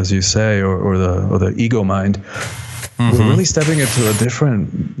reality, as you say, or the ego mind. Mm-hmm. We're really stepping into a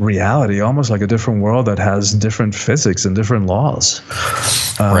different reality, almost like a different world that has different physics and different laws.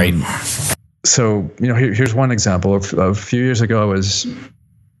 Right. So, here's one example. A few years ago, it's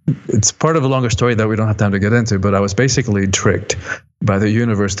part of a longer story that we don't have time to get into, but I was basically tricked by the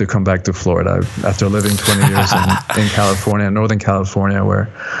universe to come back to Florida after living 20 years in California, Northern California,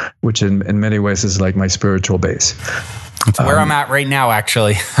 which in many ways is like my spiritual base. It's where I'm at right now,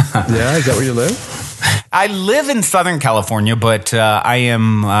 actually. Yeah, is that where you live? I live in Southern California, but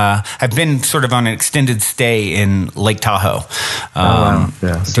I've been sort of on an extended stay in Lake Tahoe. Wow.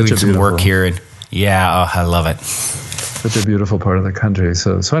 Yeah, doing some work here. And I love it. Such a beautiful part of the country.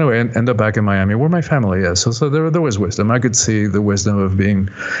 So anyway, I end up back in Miami, where my family is. So there was wisdom. I could see the wisdom of being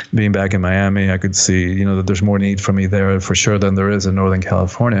back in Miami. I could see, that there's more need for me there for sure than there is in Northern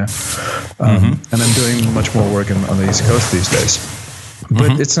California. And I'm doing much more work on the East Coast these days.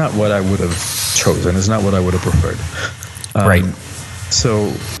 But it's not what I would have chosen. It's not what I would have preferred. Right.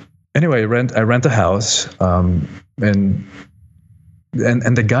 So anyway, I rent a house, and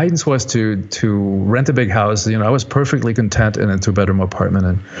the guidance was to rent a big house. I was perfectly content in a 2-bedroom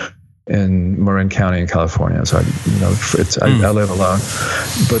apartment in Marin County in California. So I live alone.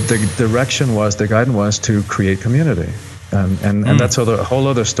 But the guidance was to create community, and that's a whole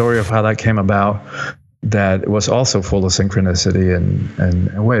other story of how that came about. That was also full of synchronicity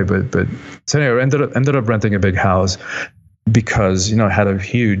and a way. But so anyway, I ended up renting a big house, because it had a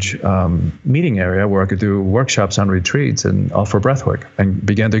huge meeting area where I could do workshops on retreats and offer breathwork, and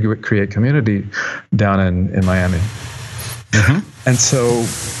began to create community down in Miami. And so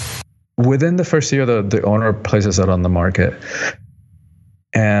within the first year, the owner places it on the market.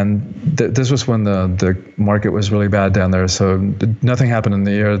 And this was when the market was really bad down there. So nothing happened in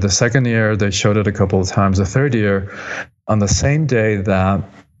the year. The second year, they showed it a couple of times. The third year, on the same day that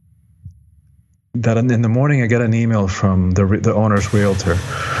in the morning, I get an email from the owner's realtor,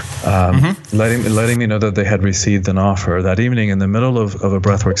 letting me know that they had received an offer. That evening, in the middle of a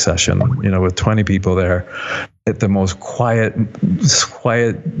breathwork session, with 20 people there, at the most quiet,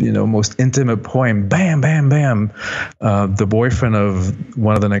 most intimate point, bam, bam, bam. The boyfriend of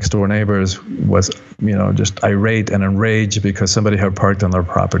one of the next door neighbors was, just irate and enraged because somebody had parked on their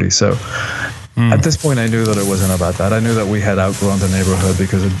property. So. At this point, I knew that it wasn't about that. I knew that we had outgrown the neighborhood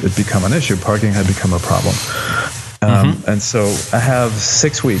because it become an issue. Parking had become a problem. And so I have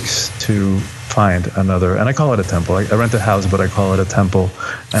 6 weeks to find another, and I call it a temple. I rent a house, but I call it a temple,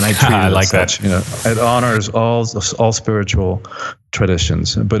 and I treat it like as such. It honors all spiritual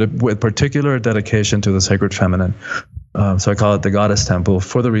traditions, but with particular dedication to the sacred feminine. So I call it the Goddess Temple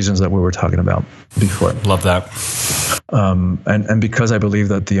for the reasons that we were talking about before. Love that. And because I believe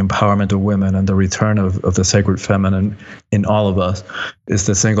that the empowerment of women and the return of the sacred feminine in all of us is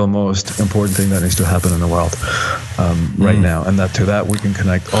the single most important thing that needs to happen in the world right now. And that to that we can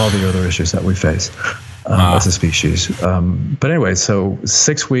connect all the other issues that we face as a species. But anyway, so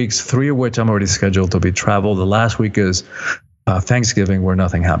 6 weeks, 3 of which I'm already scheduled to be travel. The last week is Thanksgiving, where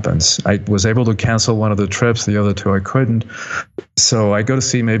nothing happens. I was able to cancel one of the trips. The other 2 I couldn't. So I go to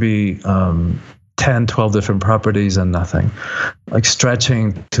see maybe 10, 12 different properties and nothing. Like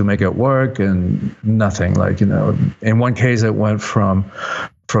stretching to make it work and nothing. Like, in one case it went from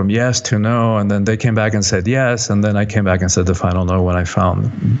yes to no, and then they came back and said yes, and then I came back and said the final no when I found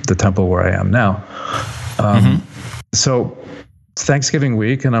the temple where I am now. So Thanksgiving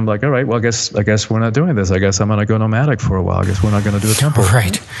week, and I'm like, all right, well, I guess we're not doing this. I guess I'm going to go nomadic for a while. I guess we're not going to do a temple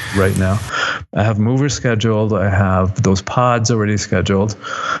right now. I have movers scheduled. I have those pods already scheduled.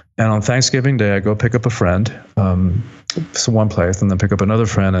 And on Thanksgiving Day, I go pick up a friend, so one place, and then pick up another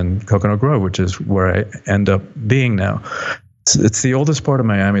friend in Coconut Grove, which is where I end up being now. It's the oldest part of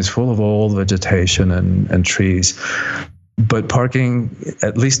Miami. It's full of old vegetation and trees. but parking,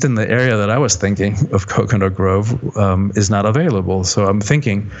 at least in the area that I was thinking of Coconut Grove, is not available. So I'm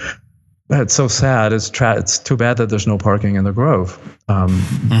thinking, it's so sad. It's too bad that there's no parking in the Grove,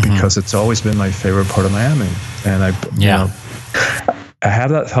 because it's always been my favorite part of Miami. And I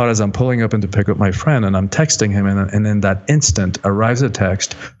have that thought as I'm pulling up in to pick up my friend, and I'm texting him, and in that instant arrives a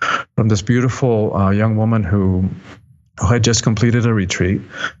text from this beautiful young woman who had just completed a retreat.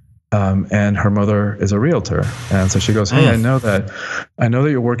 And her mother is a realtor. And so she goes, hey, I know that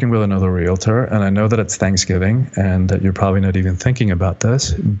you're working with another realtor, and I know that it's Thanksgiving and that you're probably not even thinking about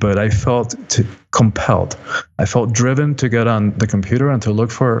this, but I felt compelled. I felt driven to get on the computer and to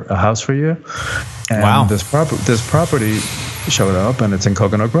look for a house for you. And this property showed up, and it's in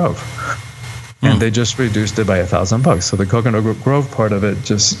Coconut Grove. And they just reduced it by $1,000. So the Coconut Grove part of it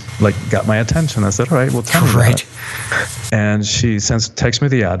just got my attention. I said, all right, well, tell me about it. And she texts me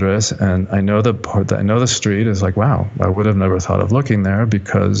the address, and I know the street is wow, I would have never thought of looking there,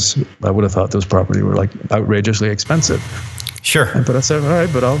 because I would have thought those property were outrageously expensive. Sure. But I said, all right,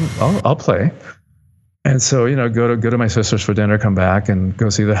 but I'll play. And so, go to my sister's for dinner, come back and go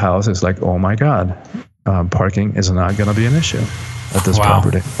see the house. It's oh my God, parking is not going to be an issue at this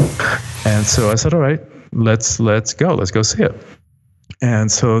property. And so I said, all right, let's go see it.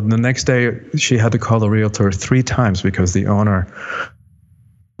 And so the next day she had to call the realtor 3 times because the owner,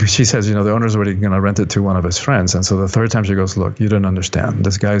 she says, the owner's already going to rent it to one of his friends. And so the 3rd time she goes, look, you don't understand.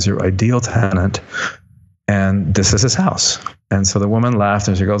 This guy's your ideal tenant, and this is his house. And so the woman laughed,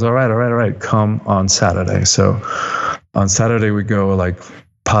 and she goes, all right, come on Saturday. So on Saturday we go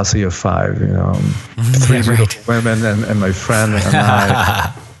posse of 5, 3 beautiful women and my friend and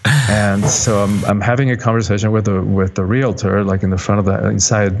I. And so I'm having a conversation with the realtor, in the front of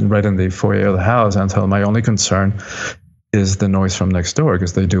inside, right in the foyer of the house, and I tell him my only concern is the noise from next door,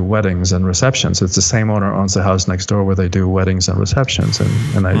 because they do weddings and receptions. It's the same owner owns the house next door where they do weddings and receptions.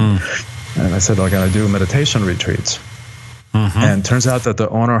 And I said, I do meditation retreats. And turns out that the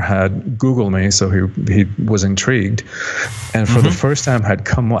owner had Googled me, so he was intrigued, and for the first time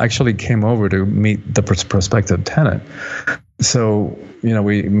came over to meet the prospective tenant. So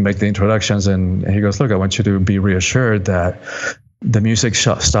we make the introductions, and he goes, look, I want you to be reassured that the music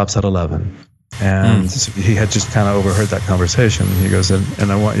stops at 11. And so he had just kind of overheard that conversation. He goes,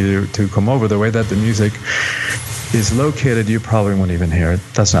 and I want you to come over. The way that the music is located, you probably won't even hear it.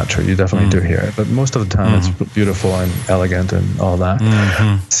 That's not true. You definitely do hear it. But most of the time, it's beautiful and elegant and all that.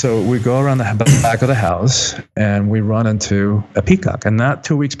 So we go around the back of the house, and we run into a peacock. And not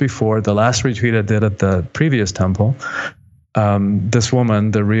 2 weeks before, the last retreat I did at the previous temple, this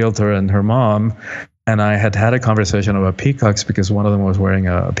woman, the realtor, and her mom, and I had a conversation about peacocks because one of them was wearing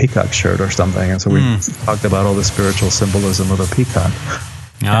a peacock shirt or something. And so we talked about all the spiritual symbolism of a peacock.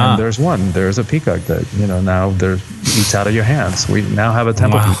 And there's a peacock that, now eats out of your hands. We now have a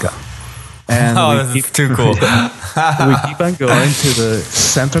temple peacock. And that's too cool. We keep on going to the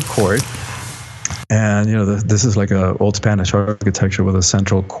center court. And, this is a old Spanish architecture with a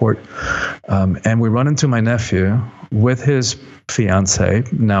central court. And we run into my nephew with his fiance,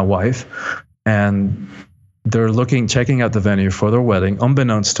 now wife. And they're checking out the venue for their wedding,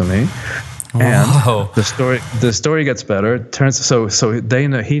 unbeknownst to me. And the story gets better. So they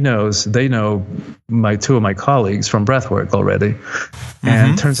know two of my colleagues from breathwork already.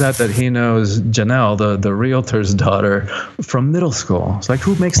 And turns out that he knows Janelle, the realtor's daughter, from middle school. It's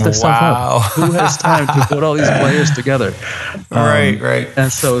who makes this stuff up? Who has time to put all these players together? Right.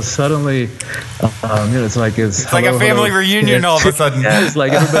 And so suddenly, it's it's like a family reunion all of a sudden. Yeah, it's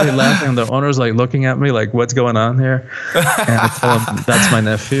everybody laughing. The owner's looking at me what's going on here? And I tell him that's my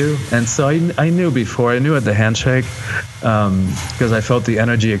nephew. And so I knew before. I knew at the handshake because I felt the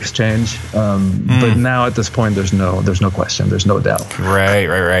energy exchange. But now at this point, there's no question. There's no doubt.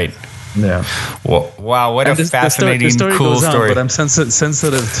 Right. Yeah. Well, wow, what a fascinating, cool story. But I'm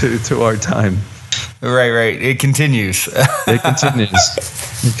sensitive to our time. Right. It continues. It continues.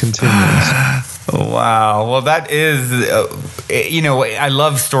 Wow. Well, that is, I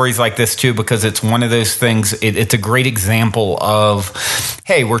love stories like this too, because it's one of those things, it's a great example of,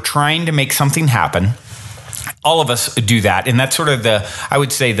 hey, we're trying to make something happen. All of us do that. And that's sort of I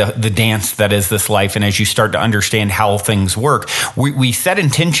would say the dance that is this life. And as you start to understand how things work, we set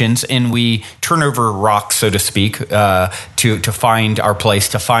intentions and we turn over rocks, so to speak, to find our place,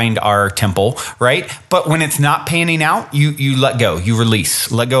 to find our temple, right? But when it's not panning out, you let go, you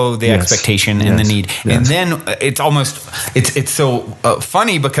release, let go of the expectation and the need. Yes. And then it's so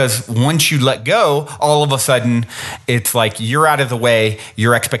funny because once you let go, all of a sudden it's you're out of the way,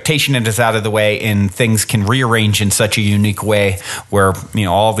 your expectation is out of the way, and things can rearrange arranged in such a unique way where,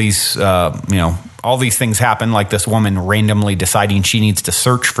 all these, all these things happen, like this woman randomly deciding she needs to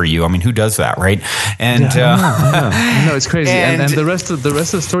search for you. I mean, who does that, right? And I know, it's crazy. And the rest of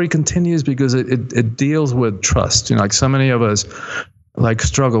the story continues because it deals with trust. Like so many of us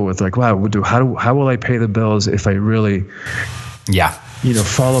struggle with wow, how will I pay the bills if I really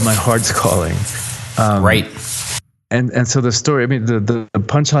follow my heart's calling, right? And so the story, I mean, the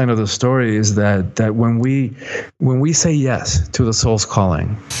punchline of the story is that when we say yes to the soul's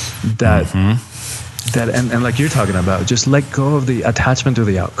calling, that and like you're talking about, just let go of the attachment to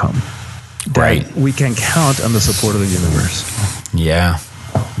the outcome. That we can count on the support of the universe. Yeah,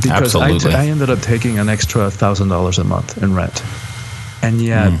 because absolutely. I ended up taking an extra $1,000 a month in rent, and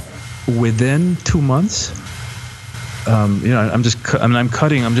yet within 2 months. I'm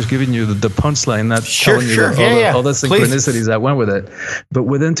cutting. I'm just giving you the punchline, not telling you all the synchronicities that went with it. But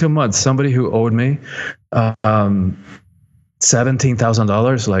within 2 months, somebody who owed me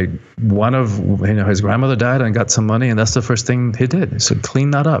 $17,000, like one of his grandmother died and got some money, and that's the first thing he did. So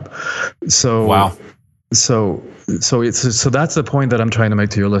clean that up. So wow. So that's the point that I'm trying to make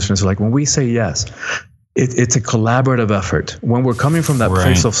to your listeners. Like when we say yes, it's a collaborative effort. When we're coming from that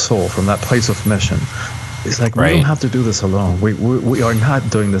place of soul, from that place of mission. It's like we don't have to do this alone. We are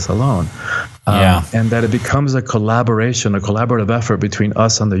not doing this alone. And that it becomes a collaboration, a collaborative effort between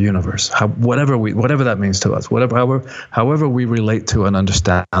us and the universe. Whatever that means to us, however we relate to and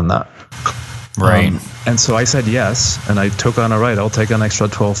understand that. Right. And so I said yes, and I took on I'll take an extra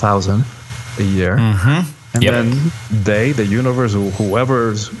 $12,000 a year. Mm-hmm. And then the universe,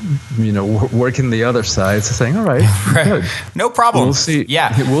 whoever's, working the other side, is saying, all right, good. No problem. We'll see.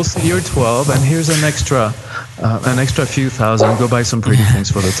 Yeah. We'll see your 12, and here's an extra few thousand. Go buy some pretty things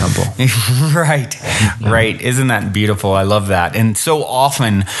for the temple. Right. Isn't that beautiful? I love that. And so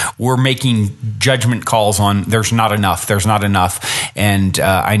often we're making judgment calls on there's not enough. And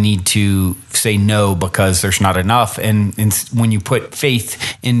I need to say no because there's not enough. And when you put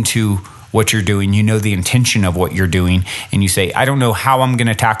faith into what you're doing, the intention of what you're doing, and you say, I don't know how I'm going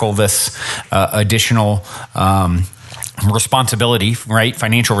to tackle this additional responsibility, right?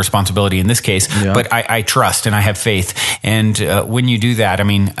 Financial responsibility in this case, but I trust and I have faith. And when you do that, I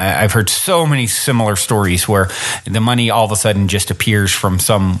mean, I've heard so many similar stories where the money all of a sudden just appears from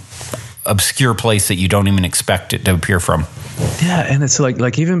some obscure place that you don't even expect it to appear from. Yeah, and it's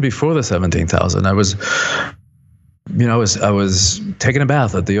like even before the 17,000, I was taking a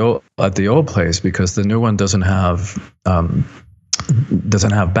bath at the old place because the new one doesn't have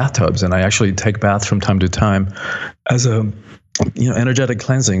bathtubs, and I actually take baths from time to time as a energetic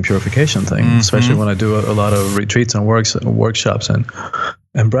cleansing purification thing, especially when I do a lot of retreats and workshops and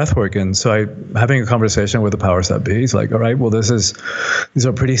breath work. And so I'm having a conversation with the powers that be. He's like, all right, well, these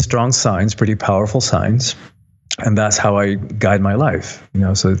are pretty strong signs, pretty powerful signs. And that's how I guide my life,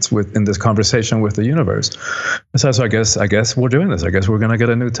 So it's in this conversation with the universe. So I guess we're doing this. I guess we're going to get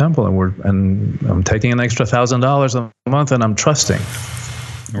a new temple, and I'm taking an extra $1,000 a month, and I'm trusting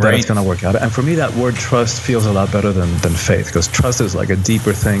that it's going to work out. And for me, that word trust feels a lot better than faith, because trust is like a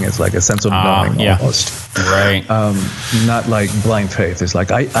deeper thing. It's like a sense of knowing almost. Right. Not like blind faith. It's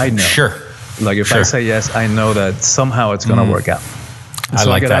like I know. Sure. Like if I say yes, I know that somehow it's going to work out. I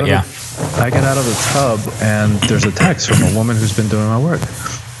like that. I get out of the tub, and there's a text from a woman who's been doing my work.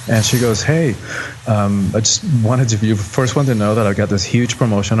 And she goes, hey, I just wanted you first want to know that I've got this huge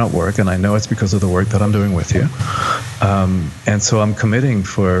promotion at work, and I know it's because of the work that I'm doing with you. And so I'm committing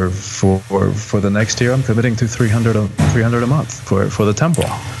for the next year, I'm committing to $300 a month for the temple.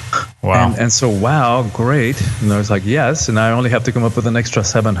 Wow. And so, wow, great. And I was like, yes. And I only have to come up with an extra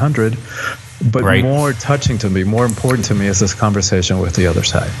 700. But more touching to me, more important to me is this conversation with the other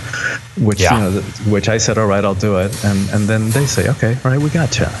side, which which I said, all right, I'll do it, and then they say, okay, all right, we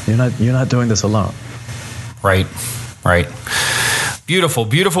gotcha. You're not doing this alone. Right.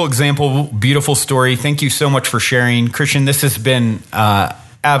 Beautiful example, beautiful story. Thank you so much for sharing, Christian. This has been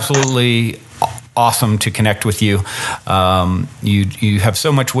absolutely awesome to connect with you. You have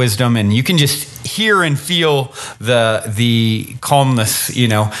so much wisdom, and you can just hear and feel the calmness. That's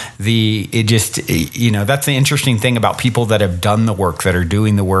the interesting thing about people that have done the work, that are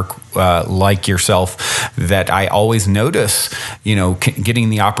doing the work like yourself, that I always notice. Getting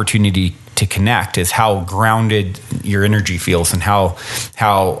the opportunity to connect is how grounded your energy feels and how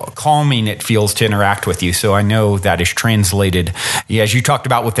calming it feels to interact with you. So I know that is translated, as you talked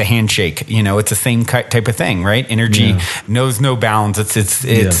about with the handshake. It's the same type of thing, right? Energy knows no bounds.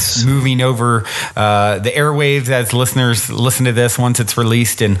 It's moving over the airwaves as listeners listen to this once it's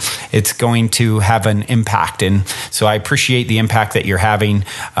released, and it's going to have an impact. And so I appreciate the impact that you're having,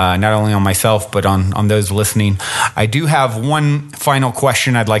 not not only on myself, but on those listening. I do have one final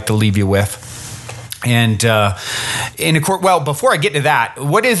question I'd like to leave you with. And before I get to that,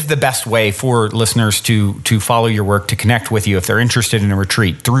 what is the best way for listeners to follow your work, to connect with you if they're interested in a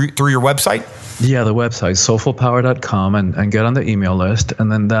retreat? Through your website? Yeah, the website, soulfulpower.com, and get on the email list.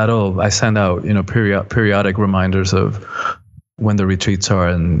 And then I send out, periodic reminders of when the retreats are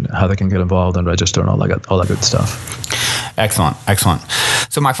and how they can get involved and register and all that good stuff. Excellent.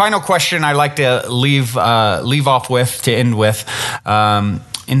 So my final question I like to leave off with, to end with,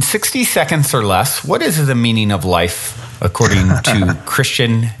 in 60 seconds or less, what is the meaning of life according to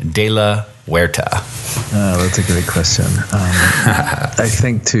Christian de la Huerta? That's a great question. I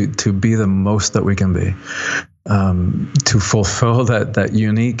think to be the most that we can be, to fulfill that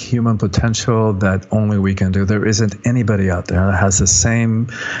unique human potential that only we can do. There isn't anybody out there that has the same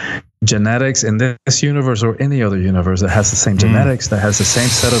genetics in this universe or any other universe that has the same genetics, that has the same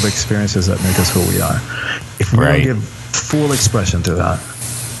set of experiences that make us who we are. If we don't give full expression to that,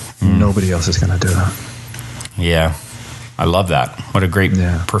 nobody else is going to do that. Yeah, I love that. What a great,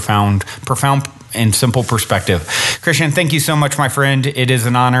 profound and simple perspective. Christian, thank you so much, my friend. It is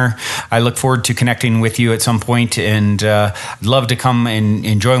an honor. I look forward to connecting with you at some point, and I'd love to come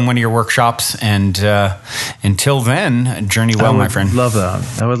and join one of your workshops. And until then, journey well, my friend. I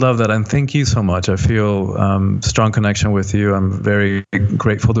would love that. And thank you so much. I feel strong connection with you. I'm very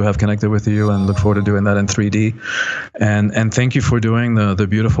grateful to have connected with you and look forward to doing that in 3D. And thank you for doing the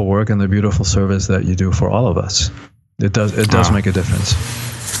beautiful work and the beautiful service that you do for all of us. It does make a difference.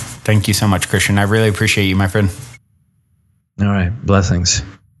 Thank you so much, Christian. I really appreciate you, my friend. All right. Blessings.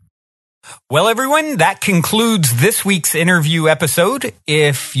 Well, everyone, that concludes this week's interview episode.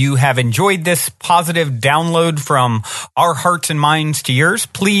 If you have enjoyed this positive download from our hearts and minds to yours,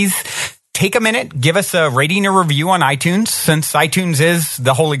 please take a minute, give us a rating or review on iTunes. Since iTunes is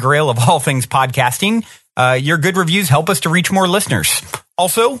the holy grail of all things podcasting, your good reviews help us to reach more listeners.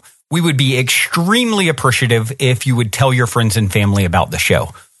 Also, we would be extremely appreciative if you would tell your friends and family about the show.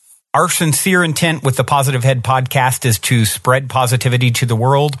 Our sincere intent with the Positive Head podcast is to spread positivity to the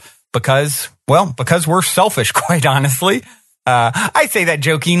world because we're selfish, quite honestly. I say that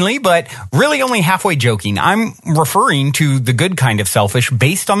jokingly, but really only halfway joking. I'm referring to the good kind of selfish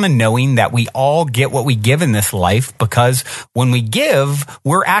based on the knowing that we all get what we give in this life, because when we give,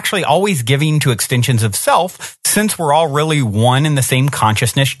 we're actually always giving to extensions of self, since we're all really one in the same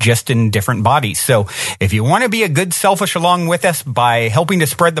consciousness, just in different bodies. So if you want to be a good selfish along with us by helping to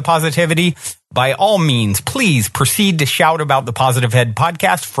spread the positivity, by all means, please proceed to shout about the Positive Head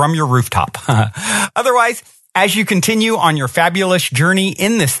podcast from your rooftop. Otherwise, as you continue on your fabulous journey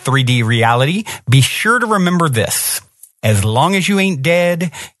in this 3D reality, be sure to remember this. As long as you ain't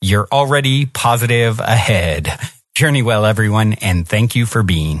dead, you're already positive ahead. Journey well, everyone, and thank you for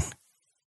being.